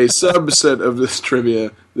 And a subset of this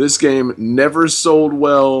trivia, this game never sold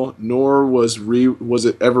well, nor was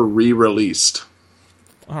it ever re-released.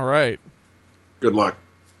 All right. Good luck.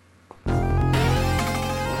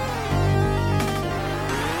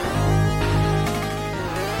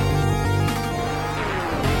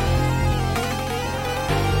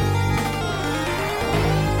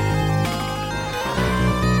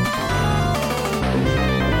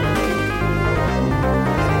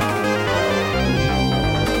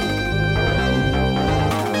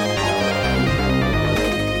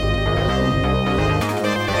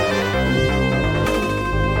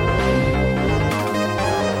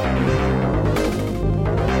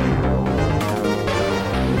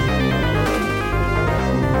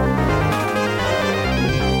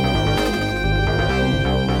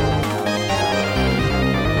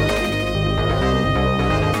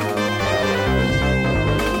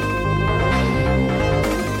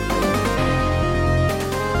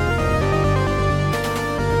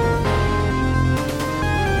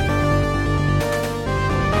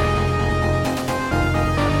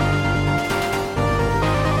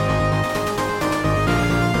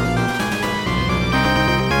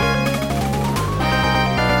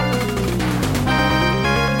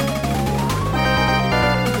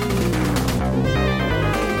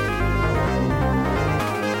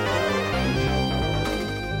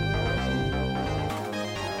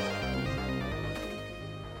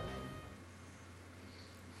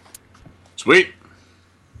 Sweet.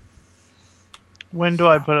 When do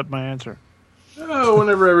I put up my answer? Oh,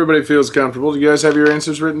 whenever everybody feels comfortable. Do you guys have your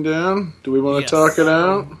answers written down? Do we want to talk it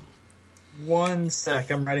out? One sec.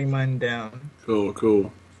 I'm writing mine down.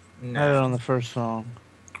 Cool. I had it on the first song.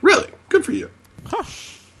 Really? Good for you.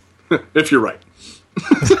 If you're right.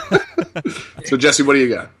 So, Jesse, what do you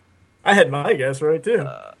got? I had my guess right, too.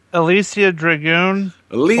 Alicia Dragoon.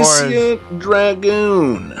 Alicia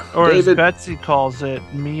Dragoon. Or David, as Betsy calls it,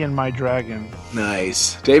 Me and My Dragon.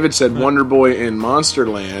 Nice. David said Wonder Boy in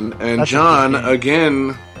Monsterland. And That's John,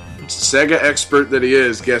 again, Sega expert that he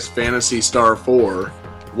is, guessed Phantasy Star 4.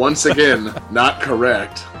 Once again, not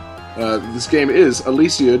correct. This game is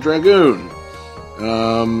Alicia Dragoon.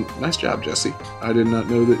 Nice job, Jesse. I did not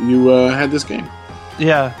know that you had this game.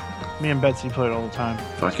 Yeah, me and Betsy play it all the time.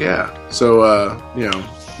 Fuck yeah. So,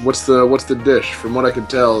 what's the dish? From what I could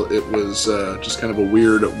tell, it was just kind of a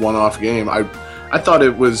weird one-off game. I thought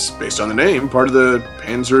it was, based on the name, part of the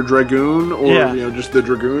Panzer Dragoon or just the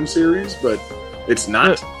Dragoon series, but it's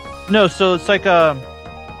not. No, so it's like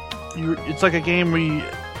it's like a game where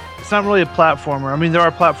it's not really a platformer. I mean, there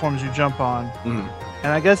are platforms you jump on,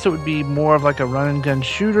 and I guess it would be more of like a run and gun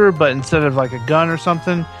shooter, but instead of like a gun or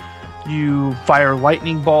something, you fire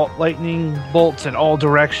lightning bolts in all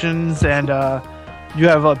directions, and you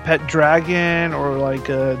have a pet dragon, or like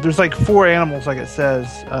there's like 4 animals, like it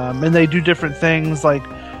says, and they do different things. Like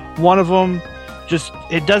one of them,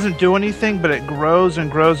 it doesn't do anything, but it grows and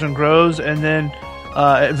grows and grows, and then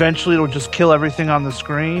eventually it'll just kill everything on the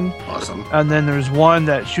screen. Awesome. And then there's one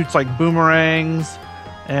that shoots like boomerangs,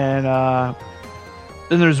 and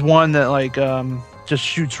then there's one that like just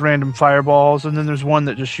shoots random fireballs, and then there's one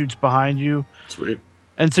that just shoots behind you. Sweet.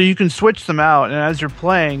 And so you can switch them out, and as you're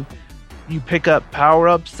playing, you pick up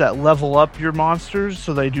power-ups that level up your monsters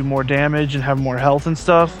so they do more damage and have more health and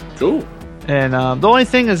stuff. Cool. And the only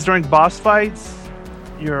thing is, during boss fights,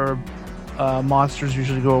 your monsters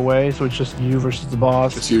usually go away, so it's just you versus the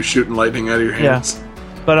boss. It's you shooting lightning out of your hands. Yeah.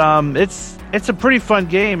 But it's a pretty fun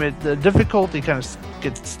game. The difficulty kind of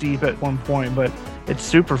gets steep at one point, but it's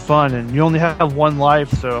super fun, and you only have 1 life,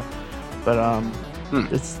 so... But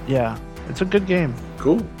it's a good game.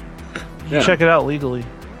 Cool. Yeah. Check it out legally.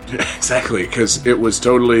 Yeah, exactly, because it was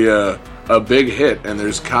totally a big hit, and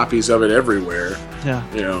there's copies of it everywhere.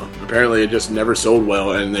 Yeah. Apparently it just never sold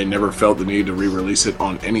well, and they never felt the need to re-release it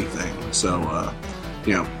on anything. So,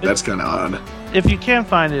 that's kind of odd. If you can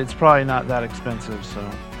find it, it's probably not that expensive, so...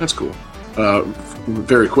 That's cool.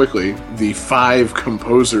 very quickly, the 5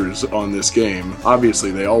 composers on this game,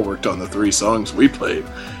 obviously they all worked on the 3 songs we played.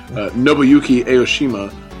 Nobuyuki Aoshima,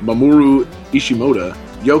 Mamoru Ishimoto,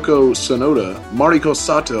 Yoko Sonoda, Mariko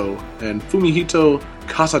Sato, and Fumihito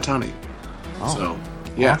Kasatani. Oh. So,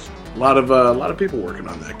 yeah, awesome. a lot of people working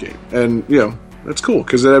on that game. And, that's cool,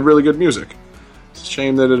 because it had really good music. It's a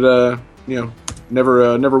shame that it,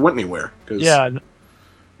 never went anywhere. Yeah.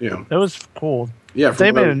 That was cool. Yeah, if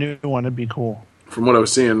they made a new one, it'd be cool. From what I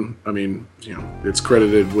was seeing, I mean, it's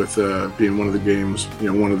credited with being one of the games,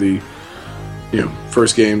 one of the,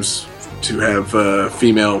 first games to have a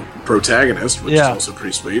female protagonist, which is also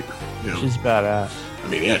pretty sweet. She's badass. I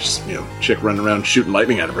mean, just, chick running around shooting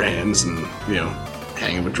lightning out of her hands and,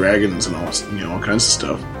 hanging with dragons and all kinds of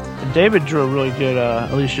stuff. And David drew a really good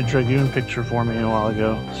Alicia Dragoon picture for me a while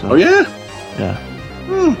ago. So. Oh, yeah? Yeah.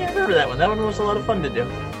 Yeah, I remember that one. That one was a lot of fun to do.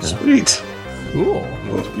 Sweet. Cool.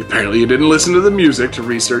 Well, apparently you didn't listen to the music to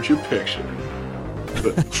research your picture.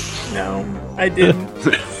 But, no, I didn't.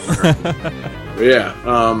 Yeah.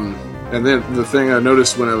 And then the thing I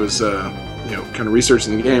noticed when I was, kind of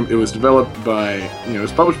researching the game, it was developed by, it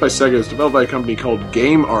was published by Sega. It was developed by a company called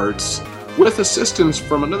Game Arts with assistance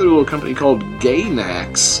from another little company called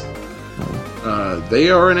Gainax. They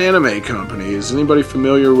are an anime company. Is anybody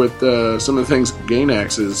familiar with some of the things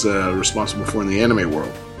Gainax is responsible for in the anime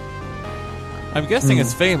world? I'm guessing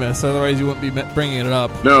it's famous, otherwise you wouldn't be bringing it up.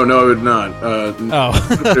 No, I would not.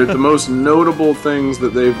 The most notable things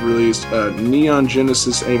that they've released, Neon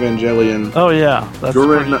Genesis Evangelion. Oh, yeah. That's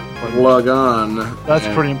Gurren Lagann. That's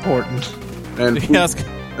pretty important. And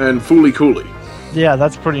Fooly Cooly. Yeah,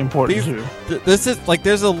 that's pretty important, too. This is,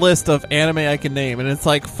 there's a list of anime I can name, and it's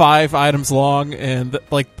 5 items long, and,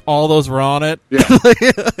 all those were on it. Yeah.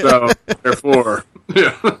 So, therefore,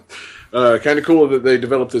 yeah. Kind of cool that they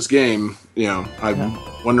developed this game. I'm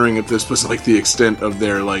wondering if this was the extent of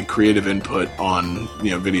their creative input on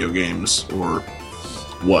video games or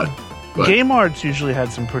what. But, Game Arts usually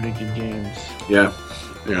had some pretty good games. Yeah.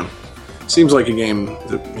 Seems like a game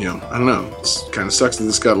that I don't know. It kind of sucks that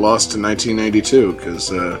this got lost in 1992 because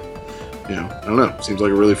I don't know. Seems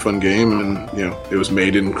like a really fun game, and it was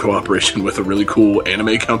made in cooperation with a really cool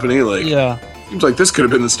anime company. Seems like this could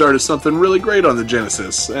have been the start of something really great on the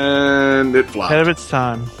Genesis, and it flopped. Ahead of its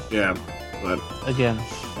time. Yeah, but... Again.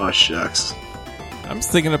 Oh, shucks. I'm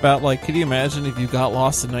just thinking about, could you imagine if you got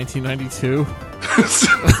lost in 1992?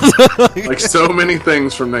 Like so many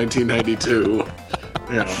things from 1992.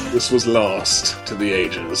 This was lost to the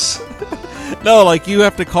ages. No, you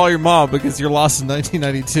have to call your mom because you're lost in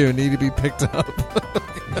 1992 and need to be picked up.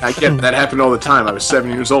 I get that happened all the time. I was 7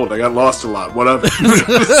 years old. I got lost a lot. What of it?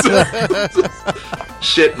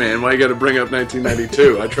 Shit, man. Why you got to bring up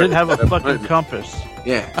 1992? I didn't have a fucking compass.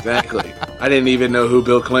 Yeah, exactly. I didn't even know who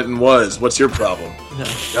Bill Clinton was. What's your problem?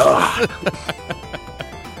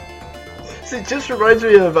 See, it just reminds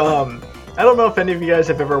me of, I don't know if any of you guys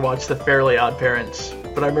have ever watched The Fairly Odd Parents,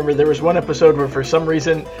 but I remember there was one episode where for some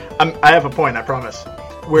reason, I have a point, I promise,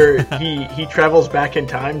 where he travels back in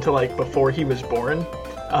time to before he was born,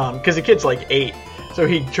 because the kid's 8. So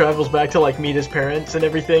he travels back to meet his parents and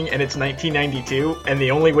everything, and it's 1992, and the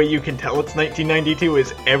only way you can tell it's 1992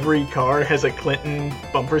 is every car has a Clinton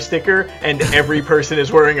bumper sticker, and every person is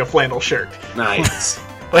wearing a flannel shirt. Nice.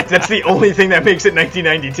 That's the only thing that makes it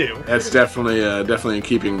 1992. That's definitely in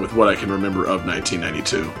keeping with what I can remember of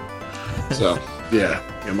 1992. So, yeah,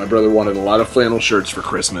 my brother wanted a lot of flannel shirts for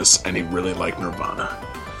Christmas, and he really liked Nirvana.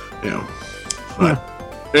 But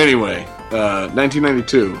anyway,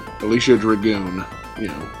 1992, Alicia Dragoon,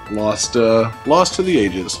 lost to the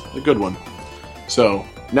ages. A good one. So,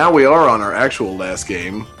 now we are on our actual last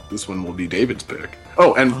game. This one will be David's pick.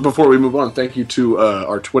 Oh, and before we move on, thank you to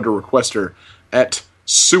our Twitter requester, at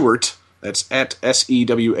Sewart. That's at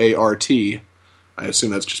Sewart. I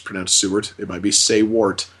assume that's just pronounced Sewart. It might be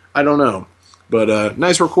Saywart. I don't know. But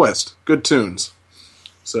nice request. Good tunes.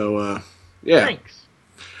 So, yeah. Thanks.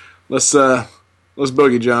 Let's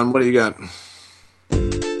boogie, John. What do you got?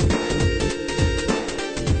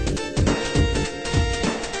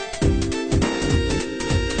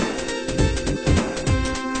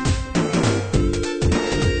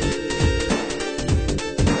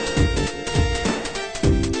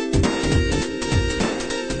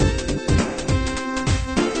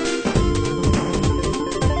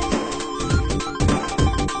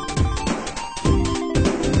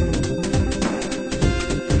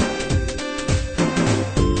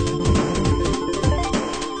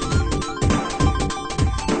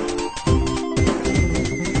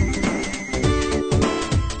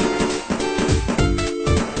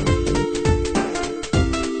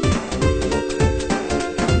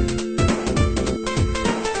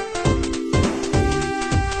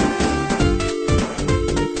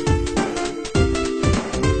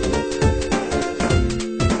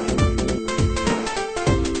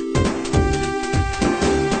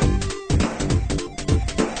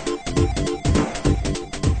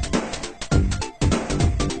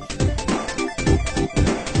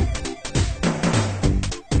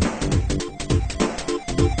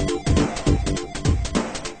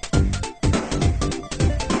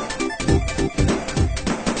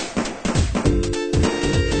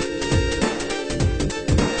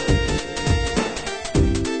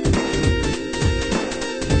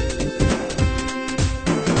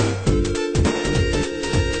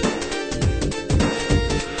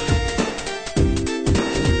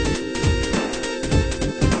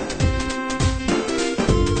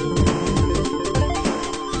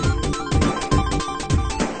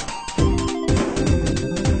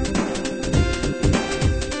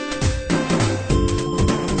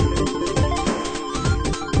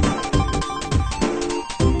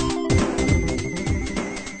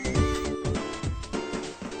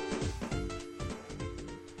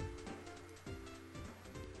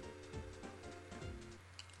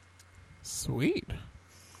 Sweet.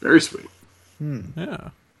 Very sweet. Yeah.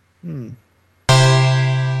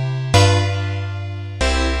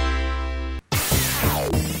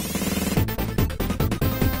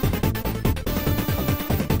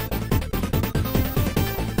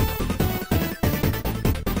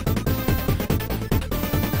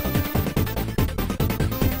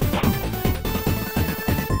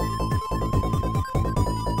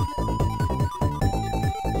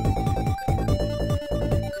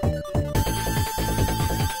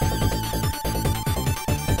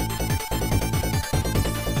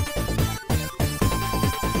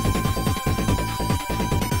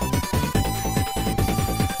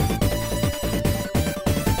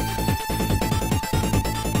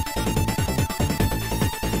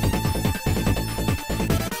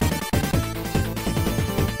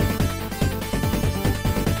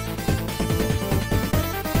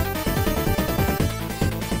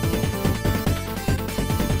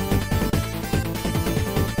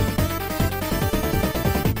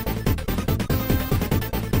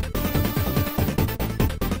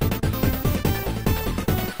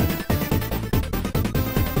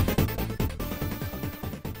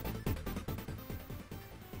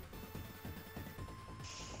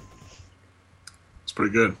 It's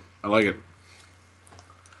pretty good. I like it.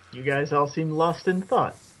 You guys all seem lost in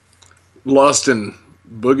thought. Lost in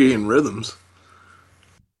boogie and rhythms.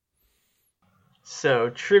 So,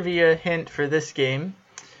 trivia hint for this game.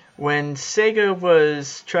 When Sega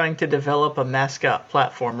was trying to develop a mascot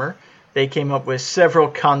platformer, they came up with several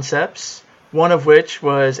concepts, one of which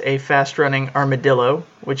was a fast-running armadillo,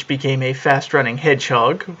 which became a fast-running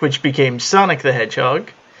hedgehog, which became Sonic the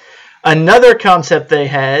Hedgehog. Another concept they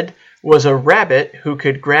had was a rabbit who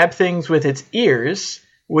could grab things with its ears,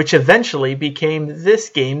 which eventually became this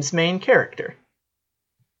game's main character.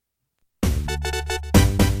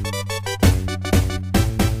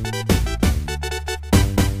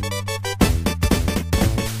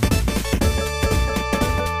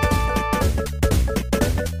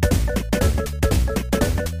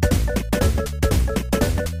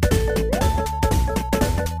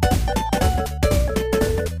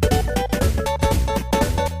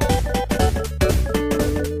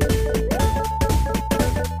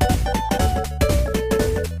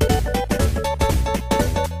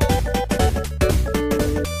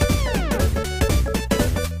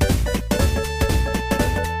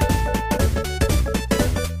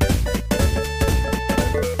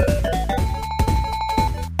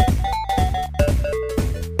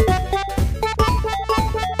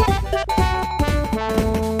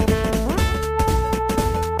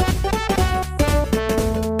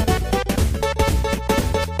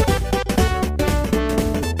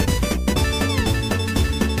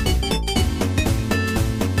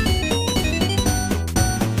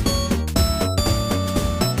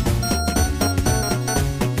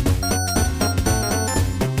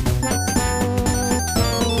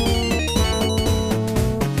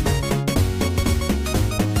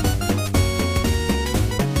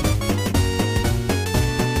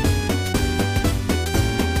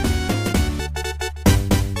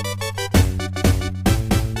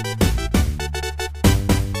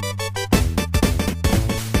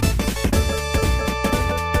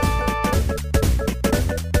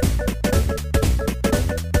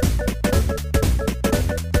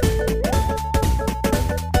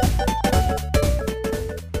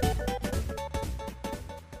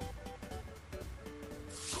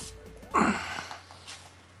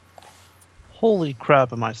 Holy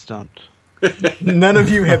crap, am I stumped? None of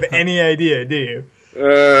you have any idea, do you?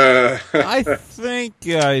 I think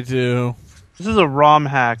I do. This is a ROM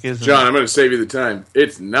hack, isn't John, it? I'm going to save you the time.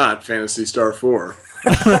 It's not Phantasy Star 4.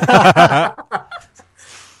 That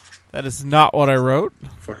is not what I wrote.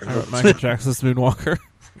 Fucking I wrote Michael Jackson's Moonwalker.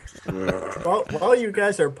 While you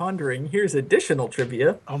guys are pondering, here's additional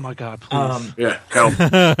trivia. Oh my god, please. Yeah, help.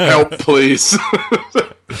 Help, please.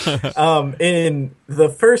 In the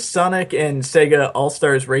first Sonic and Sega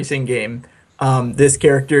All-Stars racing game, this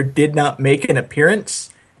character did not make an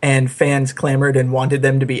appearance, and fans clamored and wanted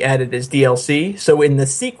them to be added as DLC. So in the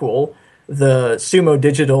sequel, the Sumo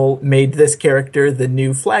Digital made this character the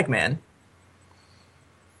new Flagman.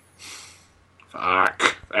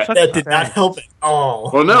 Fuck. That did not help at all.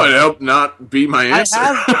 Well, no, it helped not be my answer.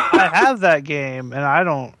 I have that game, and I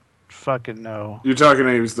don't fucking know. You're talking,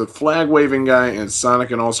 he was the flag-waving guy in Sonic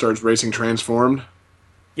and All-Stars Racing Transformed?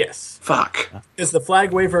 Yes. Fuck. Because the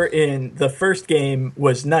flag waver in the first game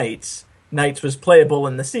was Knights. Knights was playable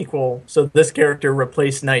in the sequel, so this character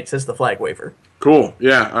replaced Knights as the flag waver. Cool.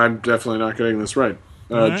 Yeah, I'm definitely not getting this right.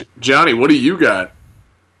 Right. Johnny, what do you got?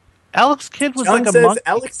 Alex Kidd was John like a says monkey.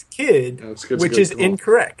 Alex Kidd, Alex Kidd's which good, is cool.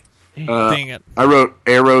 incorrect. Dang it. I wrote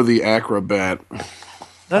Arrow the Acrobat.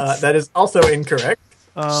 That is also incorrect.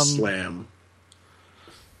 Slam.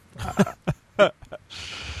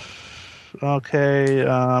 Okay,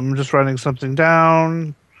 I'm just writing something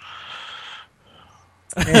down.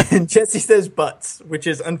 And Jesse says butts, which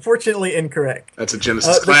is unfortunately incorrect. That's a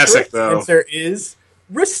Genesis classic, the though. answer is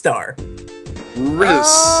Ristar.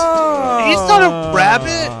 He's not a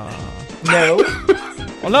rabbit. No.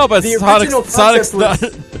 Well, no, but The original Sonic's concept not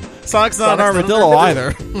an not an armadillo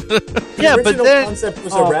either. Yeah, The but original then concept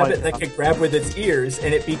was Oh a my rabbit that God. could grab with its ears,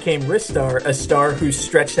 and it became Ristar, a star who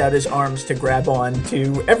stretched out his arms to grab on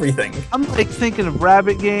to everything. I'm like thinking of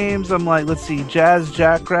rabbit games. I'm like, let's see, Jazz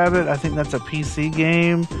Jackrabbit. I think that's a PC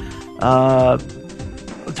game.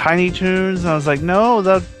 Tiny Toons. And I was like,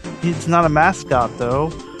 no, he's not a mascot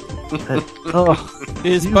though.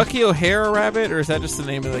 Is Bucky O'Hare a rabbit, or is that just the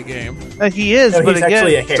name of the game? He is, No, but he's again,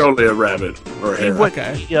 actually a hare. Totally a rabbit or a he hare. wouldn't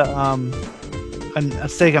Okay. be a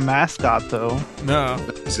Sega mascot though. No.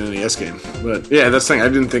 It's an NES game. But yeah, that's the thing. I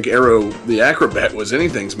didn't think Arrow the Acrobat was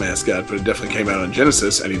anything's mascot, but it definitely came out on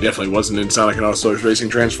Genesis, and he definitely wasn't in Sonic and All-Stars Racing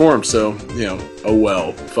Transformed, so, oh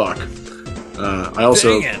well. Fuck. I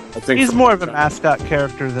also... Dang it. I think He's more of a mascot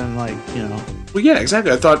character than Well, yeah,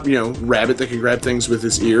 exactly. I thought, rabbit that could grab things with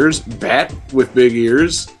his ears, bat with big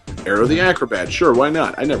ears, Arrow the Acrobat. Sure, why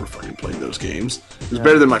not? I never fucking played those games. It was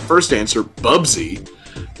better than my first answer, Bubsy.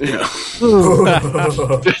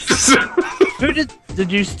 Who did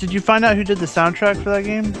you find out who did the soundtrack for that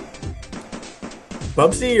game?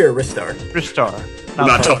 Bubsy or Ristar? Ristar. I'm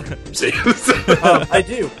not talking Bubsy. I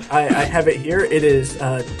do. I have it here. It is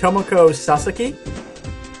Tomoko Sasaki,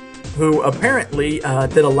 who apparently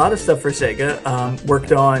did a lot of stuff for Sega.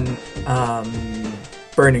 Worked on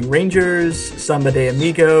Burning Rangers, Samba de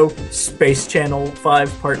Amigo, Space Channel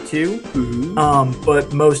 5 Part 2,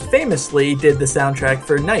 but most famously did the soundtrack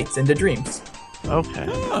for Nights into Dreams. Okay.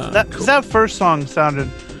 That first song sounded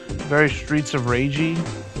very Streets of Ragey,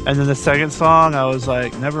 and then the second song, I was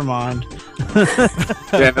like, never mind.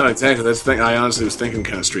 Yeah, no, exactly. That's the thing. I honestly was thinking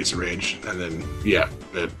kind of Streets of Rage, and then, yeah,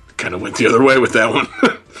 it kind of went the other way with that one.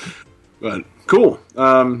 But, cool.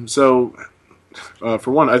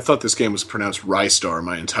 For one, I thought this game was pronounced Rystar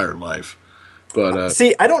my entire life. But,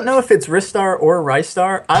 See, I don't know if it's Ristar or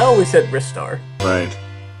Rystar. I always said Ristar. right.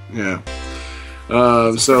 Yeah.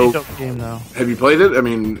 Pretty So, dope game though. have you played it? I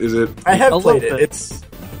mean, is it... I have A played little it. bit.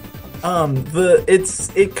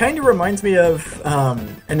 It kind of reminds me of,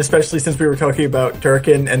 and especially since we were talking about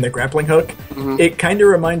Turrican and the grappling hook, it kind of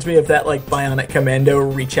reminds me of that like Bionic Commando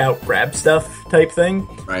reach out grab stuff type thing,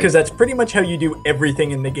 Right. because that's pretty much how you do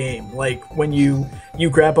everything in the game. Like when you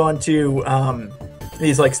grab onto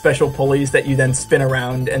these like special pulleys that you then spin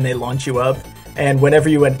around and they launch you up. And whenever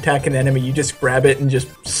you attack an enemy, you just grab it and just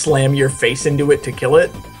slam your face into it to kill it,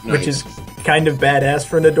 which Nice. is kind of badass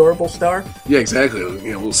for an adorable star. Yeah, exactly.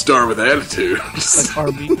 A little star with attitude.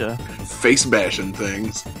 Like Armita. Face bashing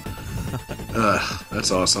things. That's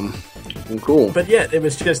awesome. Well, cool. But yeah, it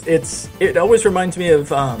was just it always reminds me of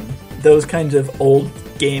those kinds of old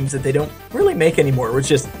games that they don't really make anymore. Where it's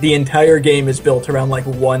just the entire game is built around like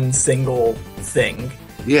one single thing.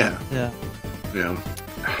 Yeah. Yeah. Yeah.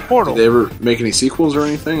 Portal. Did they ever make any sequels or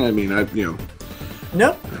anything? I mean,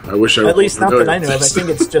 No, I wish I at least not that I know of. I this. think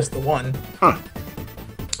it's just the one. Huh.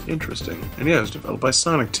 Interesting. And yeah, it was developed by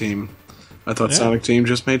Sonic Team. I thought Sonic Team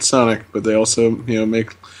just made Sonic, but they also,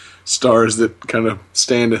 make stars that kind of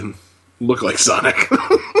stand and look like Sonic.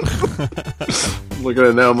 Looking at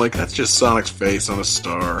it now, I'm like, that's just Sonic's face on a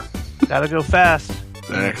star. Gotta go fast.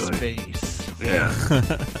 Exactly. Space. Yeah.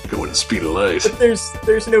 Going at the speed of light. But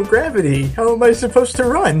there's no gravity. How am I supposed to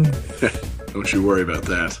run? Don't you worry about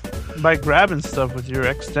that. By grabbing stuff with your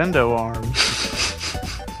extendo arm.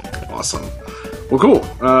 Awesome. Well, cool.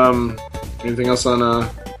 Anything else on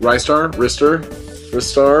Rystar? Ristar?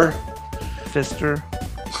 Fister.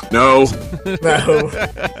 No. No,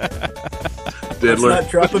 let's Diddler. not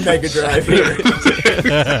drop a Mega Drive here.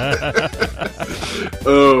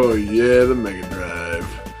 Oh, yeah, the Mega Drive.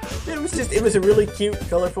 It was a really cute,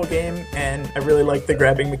 colorful game, and I really liked the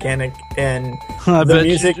grabbing mechanic. And I the bet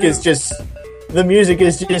you music do. the music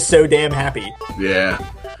is just so damn happy. Yeah.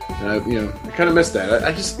 I kind of missed that.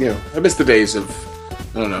 I just, I miss the days of,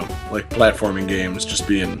 I don't know, like platforming games just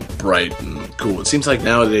being bright and cool. It seems like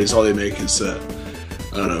nowadays all they make is, I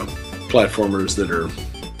don't know, platformers that are,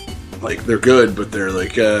 like, they're good, but they're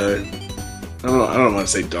like, I don't want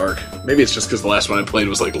to say dark. Maybe it's just because the last one I played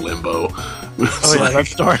was like Limbo. Oh yeah,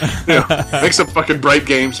 that's dark. Make some fucking bright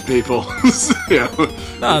games, people.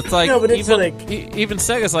 No, it's like, No, but it's even, like- even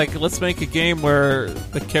Sega's like, let's make a game where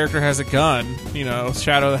the character has a gun,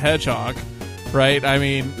 Shadow the Hedgehog. right? I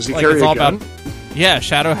mean, Does he like, carry it's a all gun? about. Yeah,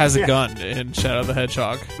 Shadow has a Yeah. gun in Shadow the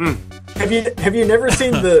Hedgehog. Have you never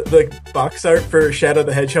seen the box art for Shadow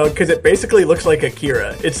the Hedgehog? Because it basically looks like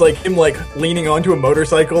Akira. It's like him leaning onto a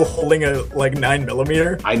motorcycle holding a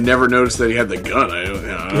 9mm. I never noticed that he had the gun. I don't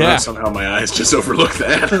know, somehow my eyes just overlooked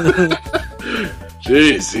that.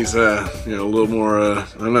 Jeez, he's a little more I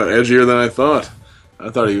don't know, edgier than I thought. I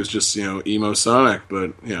thought he was just emo Sonic,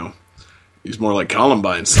 but he's more like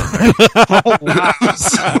Columbine Sonic. God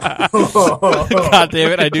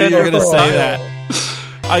damn it! I knew you were going to say that.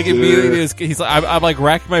 I immediately he's like, I'm like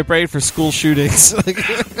racking my brain for school shootings.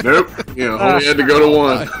 Nope. Only had to go to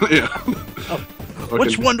one.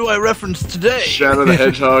 Which one do I reference today? Shadow the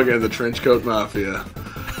Hedgehog and the Trenchcoat Mafia.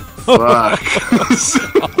 Fuck.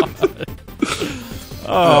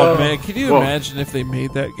 Oh man, can you imagine if they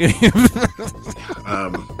made that game?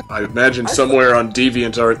 I imagine somewhere on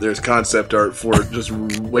DeviantArt there's concept art for it just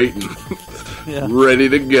waiting. Ready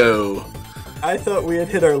to go. I thought we had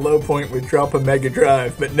hit our low point with Drop a Mega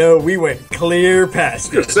Drive, but no, we went clear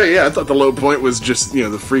past it. I thought the low point was just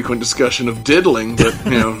the frequent discussion of diddling, but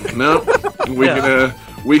no,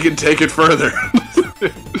 we can take it further.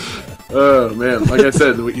 Oh man, like I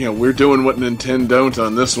said, we're doing what Nintendon't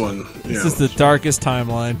on this one. This is the darkest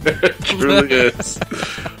timeline. It truly is.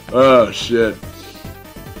 Oh shit.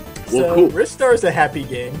 Well, So, cool. Ristar's a happy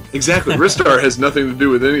game. Exactly. Ristar has nothing to do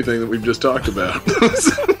with anything that we've just talked about.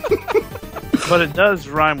 But it does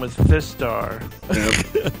rhyme with Fistar.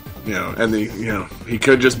 Yep. And he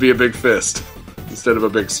could just be a big fist instead of a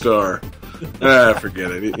big star.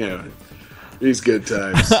 Forget it. These good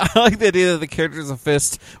times. I like the idea that the character's a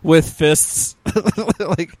fist with fists,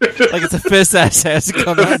 like it's a fist that has to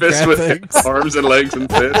come out and Fist grab with things. arms and legs and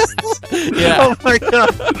fists. Yeah. Oh my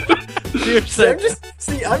god.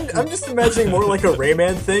 I'm just imagining more like a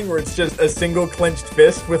Rayman thing where it's just a single clenched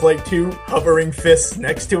fist with two hovering fists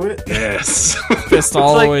next to it. Yes. Fist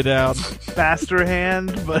all the like- way down. Master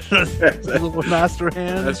hand, but a little master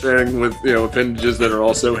hand. That's right, with appendages that are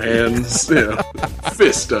also hands.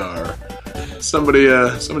 Fistar. Somebody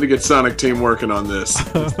get Sonic Team working on this.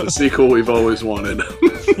 It's the sequel we've always wanted.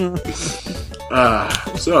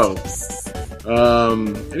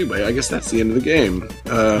 Anyway, I guess that's the end of the game.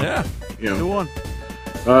 Yeah. Good one.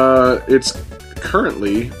 It's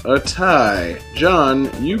currently a tie. John,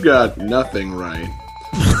 you got nothing right.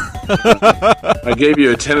 I gave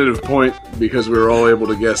you a tentative point because we were all able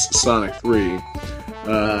to guess Sonic 3.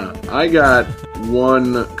 I got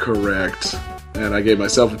one correct, and I gave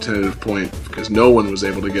myself a tentative point because no one was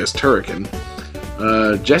able to guess Turrican.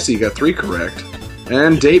 Jesse got 3 correct,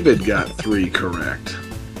 and David got 3 correct.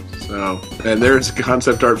 So, and there's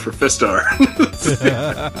concept art for Fistar.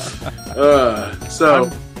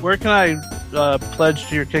 Where can I pledge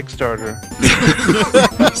to your Kickstarter?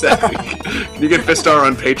 Exactly. Can you get Fistar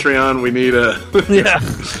on Patreon? We need Yeah.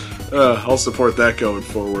 I'll support that going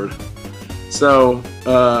forward. So,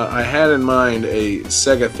 I had in mind a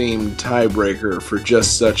Sega-themed tiebreaker for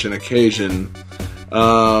just such an occasion.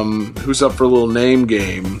 Who's up for a little name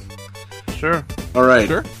game? Sure. All right.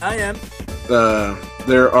 Sure. I am.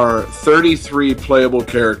 There are 33 playable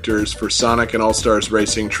characters for Sonic and All-Stars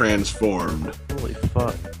Racing Transformed. Holy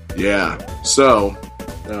fuck. Yeah. So,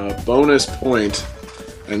 bonus point,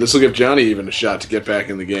 and this will give Johnny even a shot to get back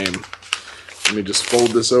in the game. Let me just fold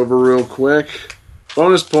this over real quick.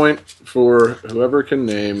 Bonus point for whoever can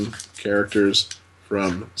name characters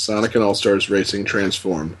from Sonic and All-Stars Racing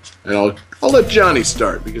Transformed. And I'll let Johnny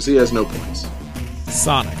start because he has no points.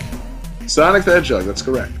 Sonic. Sonic the Hedgehog, that's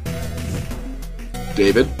correct.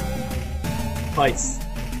 David? Vice.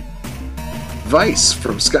 Vice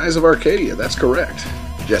from Skies of Arcadia, that's correct.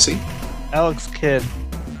 Jesse? Alex Kidd.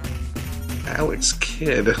 Alex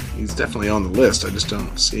Kidd. He's definitely on the list. I just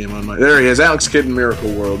don't see him on my... There he is. Alex Kidd in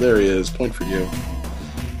Miracle World. There he is. Point for you.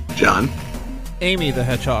 John? Amy the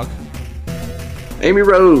Hedgehog. Amy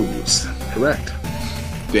Rose. Correct.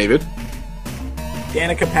 David?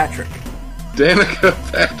 Danica Patrick. Danica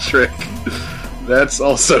Patrick. That's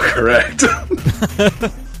also correct.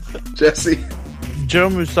 Jesse? Joe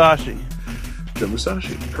Musashi. Joe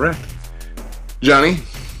Musashi. Correct. Johnny?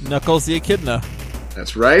 Knuckles the Echidna.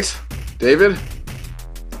 That's right. David?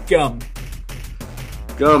 Gum.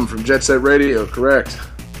 Gum from Jet Set Radio. Correct.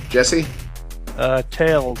 Jesse?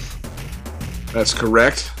 Tails. That's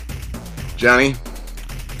correct. Johnny?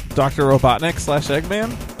 Dr. Robotnik /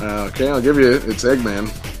 Eggman. Okay, I'll give you it's Eggman.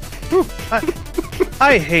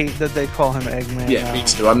 I hate that they call him Eggman. Yeah, now. me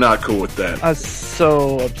too. I'm not cool with that. That's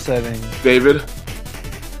so upsetting. David?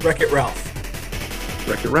 Wreck-It Ralph.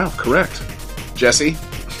 Wreck-It Ralph. Correct. Jesse?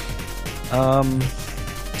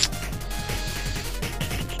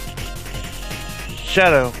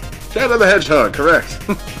 Shadow. Shadow the Hedgehog, correct.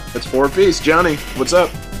 That's 4 apiece. Johnny, what's up?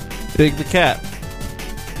 Big the Cat.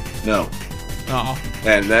 No. Oh.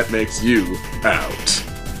 And that makes you out.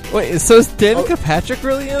 Wait, so is Danica Patrick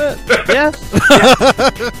really in it? Yes.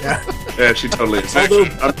 Yeah, she totally is. Although-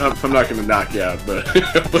 I'm not going to knock you out, but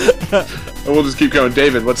we'll just keep going.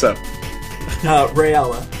 David, what's up?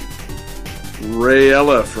 Rayella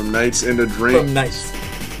Rayella from Nights into Dreams. from Nice.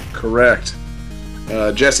 Correct.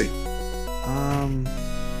 Jesse.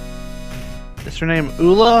 Is her name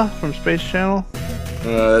Ula from Space Channel?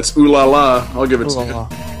 That's Ooh La La. I'll give it Ula to La.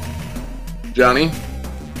 you. Johnny.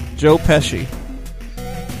 Joe Pesci.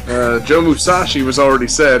 Joe Musashi was already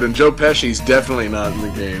said, and Joe Pesci's definitely not in the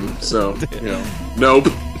game. So, nope.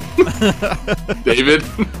 David.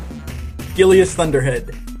 Gilius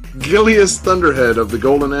Thunderhead. Gilius Thunderhead of the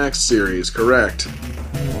Golden Axe series. Correct.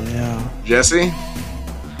 Oh, yeah. Jesse.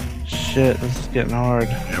 Shit, this is getting hard.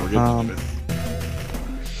 Yeah, we're getting to it.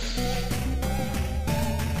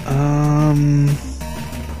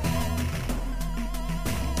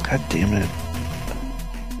 God damn it.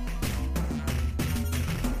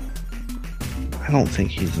 I don't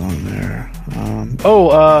think he's on there. God,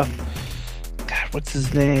 what's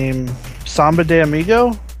his name? Samba de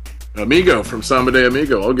Amigo? Amigo from Samba de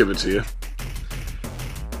Amigo. I'll give it to you.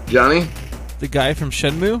 Johnny. The guy from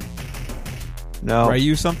Shenmue? No. Are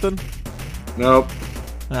you something? Nope.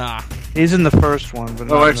 Ah. He's in the first one,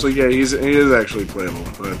 but Oh, not in actually, yeah, he is actually playable,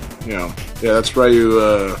 but yeah, that's Ryu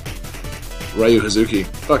Hazuki.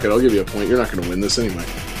 Fuck it, I'll give you a point. You're not going to win this anyway.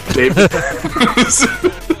 David.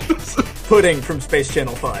 Pudding from Space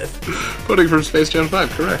Channel 5. Pudding from Space Channel 5,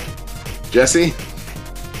 correct. Jesse.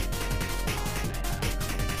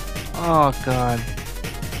 Oh god,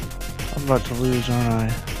 I'm about to lose, aren't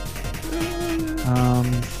I?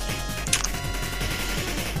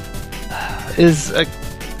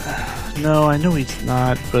 No, I know he's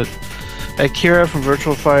not, but Akira from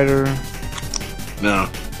Virtual Fighter. No,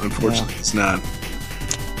 unfortunately, it's not.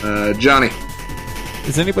 Johnny.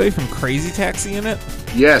 Is anybody from Crazy Taxi in it?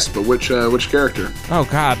 Yes, but which character? Oh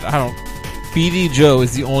god, I don't. BD Joe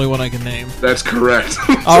is the only one I can name. That's correct.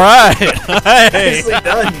 All right. Hey. Nicely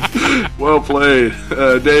done. Well played.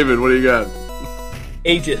 David, what do you got?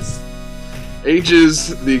 Ages.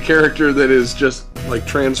 Ages, the character that is just like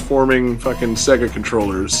transforming fucking Sega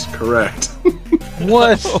controllers. Correct.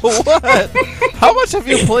 What? What? How much have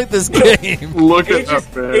you played this game? Look it up,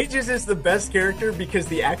 man. Ages is the best character because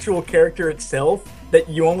the actual character itself that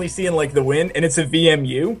you only see in like the win, and it's a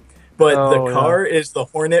VMU. But the car is the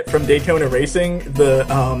Hornet from Daytona Racing.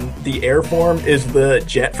 The air form is the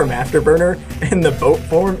jet from Afterburner, and the boat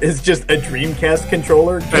form is just a Dreamcast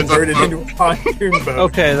controller converted into a pontoon boat.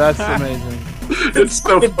 Okay, that's amazing. It's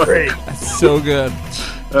so Fucking funny. great. That's so good.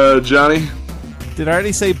 Johnny? Did I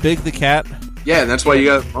already say Big the Cat? Yeah, that's why you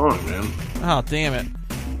got it wrong, man. Oh, damn it.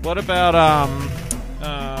 What about,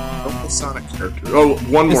 Sonic character. Oh,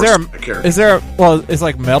 one more Sonic character. Is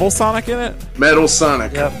like Metal Sonic in it? Metal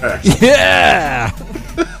Sonic. Yep. Correct. Yeah!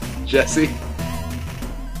 Jesse?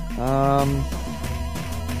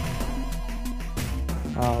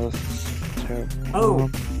 Oh, this is terrible. Oh,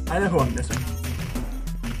 I know who I'm missing.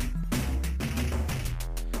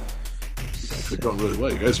 They're going really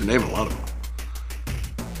well. You guys are naming a lot of them.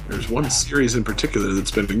 There's one series in particular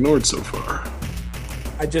that's been ignored so far.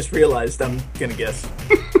 I just realized I'm gonna guess.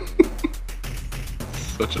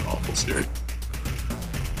 Such an awful series.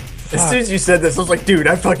 As soon as you said this, I was like, dude,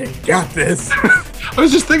 I fucking got this. I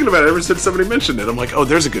was just thinking about it ever since somebody mentioned it. I'm like, oh,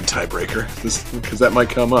 there's a good tiebreaker. Because that might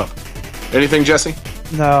come up. Anything, Jesse?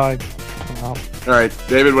 No, I don't know. All right,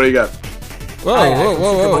 David, what do you got?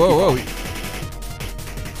 Whoa.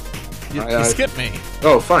 You Aye. skipped me.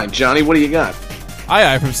 Oh, fine. Johnny, what do you got?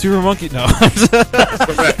 Aye from Super Monkey. No.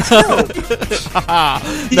 Correct. No.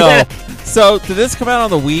 Yeah. So, did this come out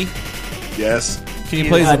on the Wii? Yes. Can you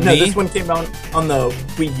play as a no, me? this one came out on the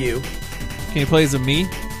Wii U. Can you play as a me?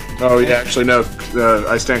 Oh, yeah, actually, no.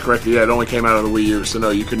 I stand corrected. Yeah, it only came out on the Wii U, so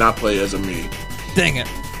no, you could not play as a me. Dang it.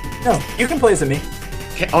 No, you can play as a me.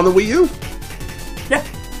 On the Wii U? Yeah.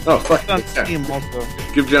 Oh, fuck. It's on Yeah. Steam also.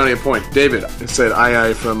 Give Johnny a point. David said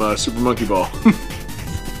aye from Super Monkey Ball.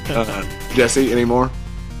 Jesse, any more?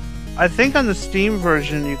 I think on the Steam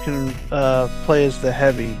version you can play as the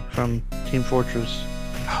Heavy from Team Fortress.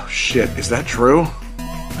 Oh, shit. Is that true?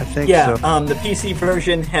 I think Yeah, so. the PC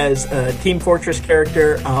version has a Team Fortress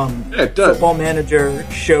character, Yeah, it does. Football Manager,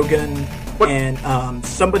 Shogun, What? and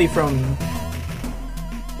somebody from...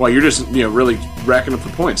 Well, you're just, really racking up the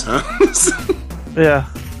points, huh? Yeah.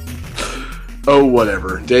 Oh,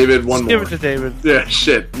 whatever. David, one Just more. give it to David. Yeah,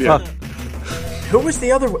 shit. Yeah. Fuck. Who was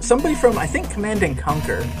the other one? Somebody from, I think, Command &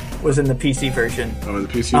 Conquer. was in the PC version. Oh, the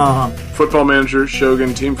PC. Football Manager,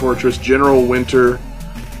 Shogun, Team Fortress, General Winter.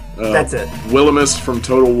 That's it. Willimus from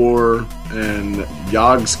Total War, and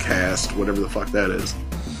Yogg's Cast, whatever the fuck that is.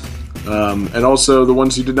 And also the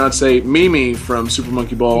ones you did not say, Mimi from Super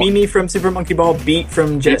Monkey Ball. Mimi from Super Monkey Ball, Beat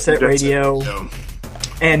from Jet Set Radio,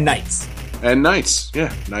 and Knights. And Knights.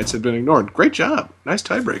 Yeah, Knights had been ignored. Great job. Nice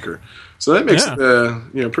tiebreaker. So that makes it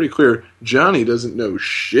pretty clear. Johnny doesn't know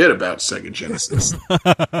shit about Sega Genesis.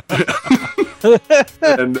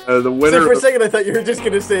 And the winner. So for a second, I thought you were just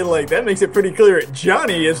going to say, like, that makes it pretty clear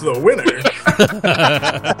Johnny is the winner.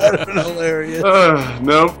 Hilarious.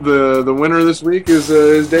 No, the winner this week is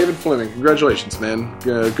David Fleming. Congratulations, man.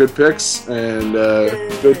 Good picks and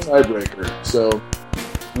good tiebreaker. So,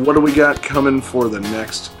 what do we got coming for the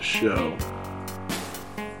next show?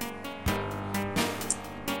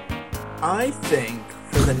 I think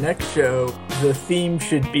for the next show, the theme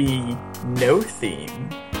should be no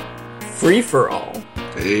theme. Free for all.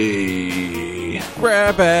 Hey.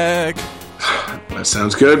 Grab bag. That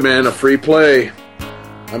sounds good, man. A free play.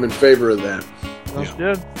 I'm in favor of that. That's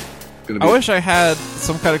good. I wish I had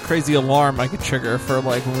some kind of crazy alarm I could trigger for,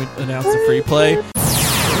 like, when we announce the free play.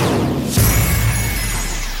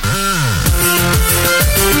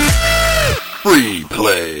 Free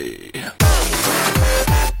play.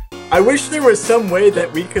 I wish there was some way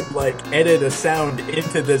that we could, like, edit a sound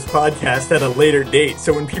into this podcast at a later date,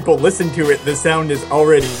 so when people listen to it, the sound is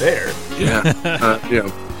already there. Yeah.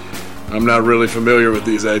 I'm not really familiar with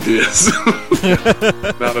these ideas.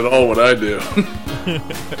 Not at all what I do.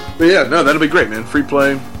 But yeah, no, that'll be great, man. Free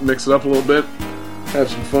play, mix it up a little bit, have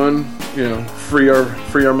some fun, free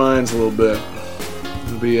our minds a little bit.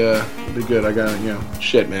 It'll be good. I got,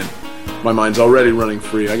 shit, man. My mind's already running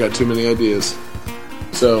free. I got too many ideas.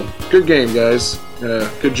 So, good game, guys.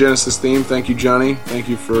 Good Genesis theme. Thank you, Johnny. Thank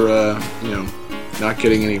you for, not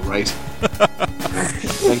getting any right.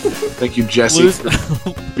 Thank you, Jesse,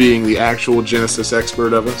 for being the actual Genesis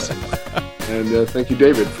expert of us. And thank you,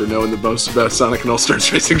 David, for knowing the most about Sonic and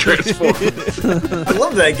All-Stars Racing Transform. I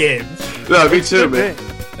love that game. No, me too, man.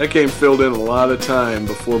 That game filled in a lot of time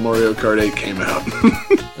before Mario Kart 8 came out.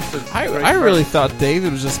 I really thought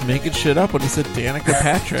David was just making shit up when he said Danica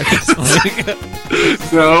Patrick.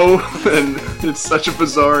 No, and it's such a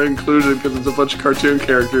bizarre inclusion because it's a bunch of cartoon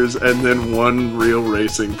characters and then one real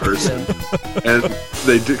racing person. And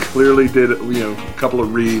they clearly did, a couple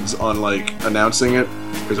of reads on, like, announcing it.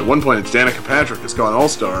 Because at one point it's Danica Patrick has gone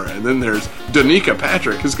All-Star, and then there's Danica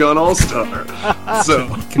Patrick has gone All-Star. So,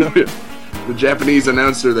 the Japanese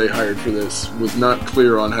announcer they hired for this was not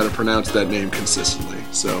clear on how to pronounce that name consistently.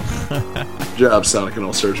 So, good job, Sonic and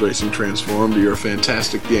All-Stars Racing Transformed. You're a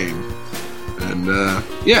fantastic game. And,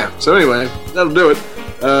 so anyway, that'll do it.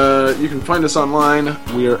 You can find us online.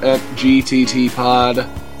 We are at GTT Pod.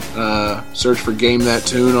 Search for Game That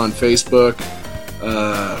Tune on Facebook.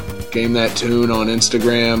 Game That Tune on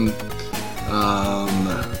Instagram.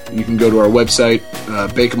 You can go to our website,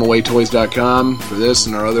 bakeemawaytoys.com, for this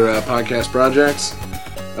and our other podcast projects.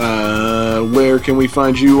 Where can we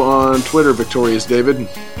find you on Twitter, Victorious David?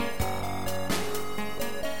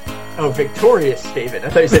 Oh, Victorious David. I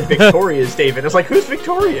thought you said Victoria's David. I was like, who's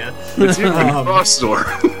Victoria? It's you in the cross store.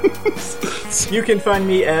 You can find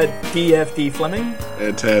me at DFD Fleming.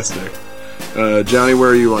 Fantastic. Johnny, where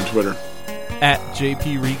are you on Twitter? At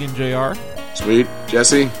JP Regan JR. Sweet.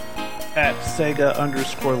 Jesse? At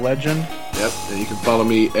Sega_legend. Yep, and you can follow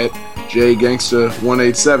me at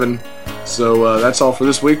JGangsta187. So that's all for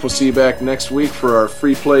this week. We'll see you back next week for our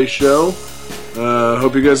free play show.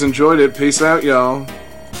 Hope you guys enjoyed it. Peace out, y'all.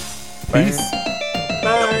 Peace.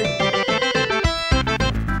 Bye.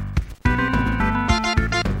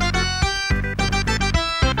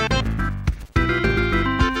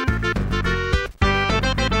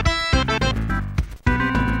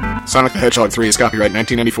 Sonic the Hedgehog 3 is copyright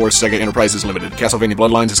 1994 Sega Enterprises Limited. Castlevania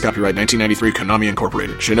Bloodlines is copyright 1993 Konami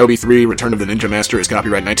Incorporated. Shinobi 3 Return of the Ninja Master is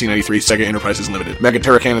copyright 1993 Sega Enterprises Limited. Mega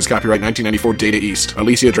Terracan is copyright 1994 Data East.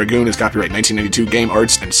 Alicia Dragoon is copyright 1992 Game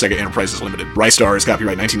Arts and Sega Enterprises Limited. Rystar is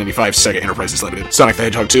copyright 1995 Sega Enterprises Limited. Sonic the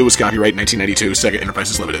Hedgehog 2 is copyright 1992 Sega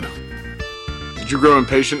Enterprises Limited. Did you grow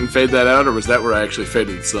impatient and fade that out, or was that where I actually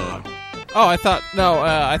faded the song? Oh, I thought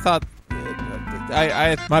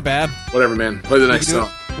my bad. Whatever, man. Play the next song.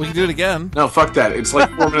 We can do it again. No, fuck that. It's like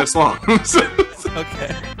 4 minutes long.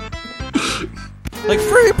 Okay. Like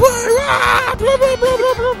free play!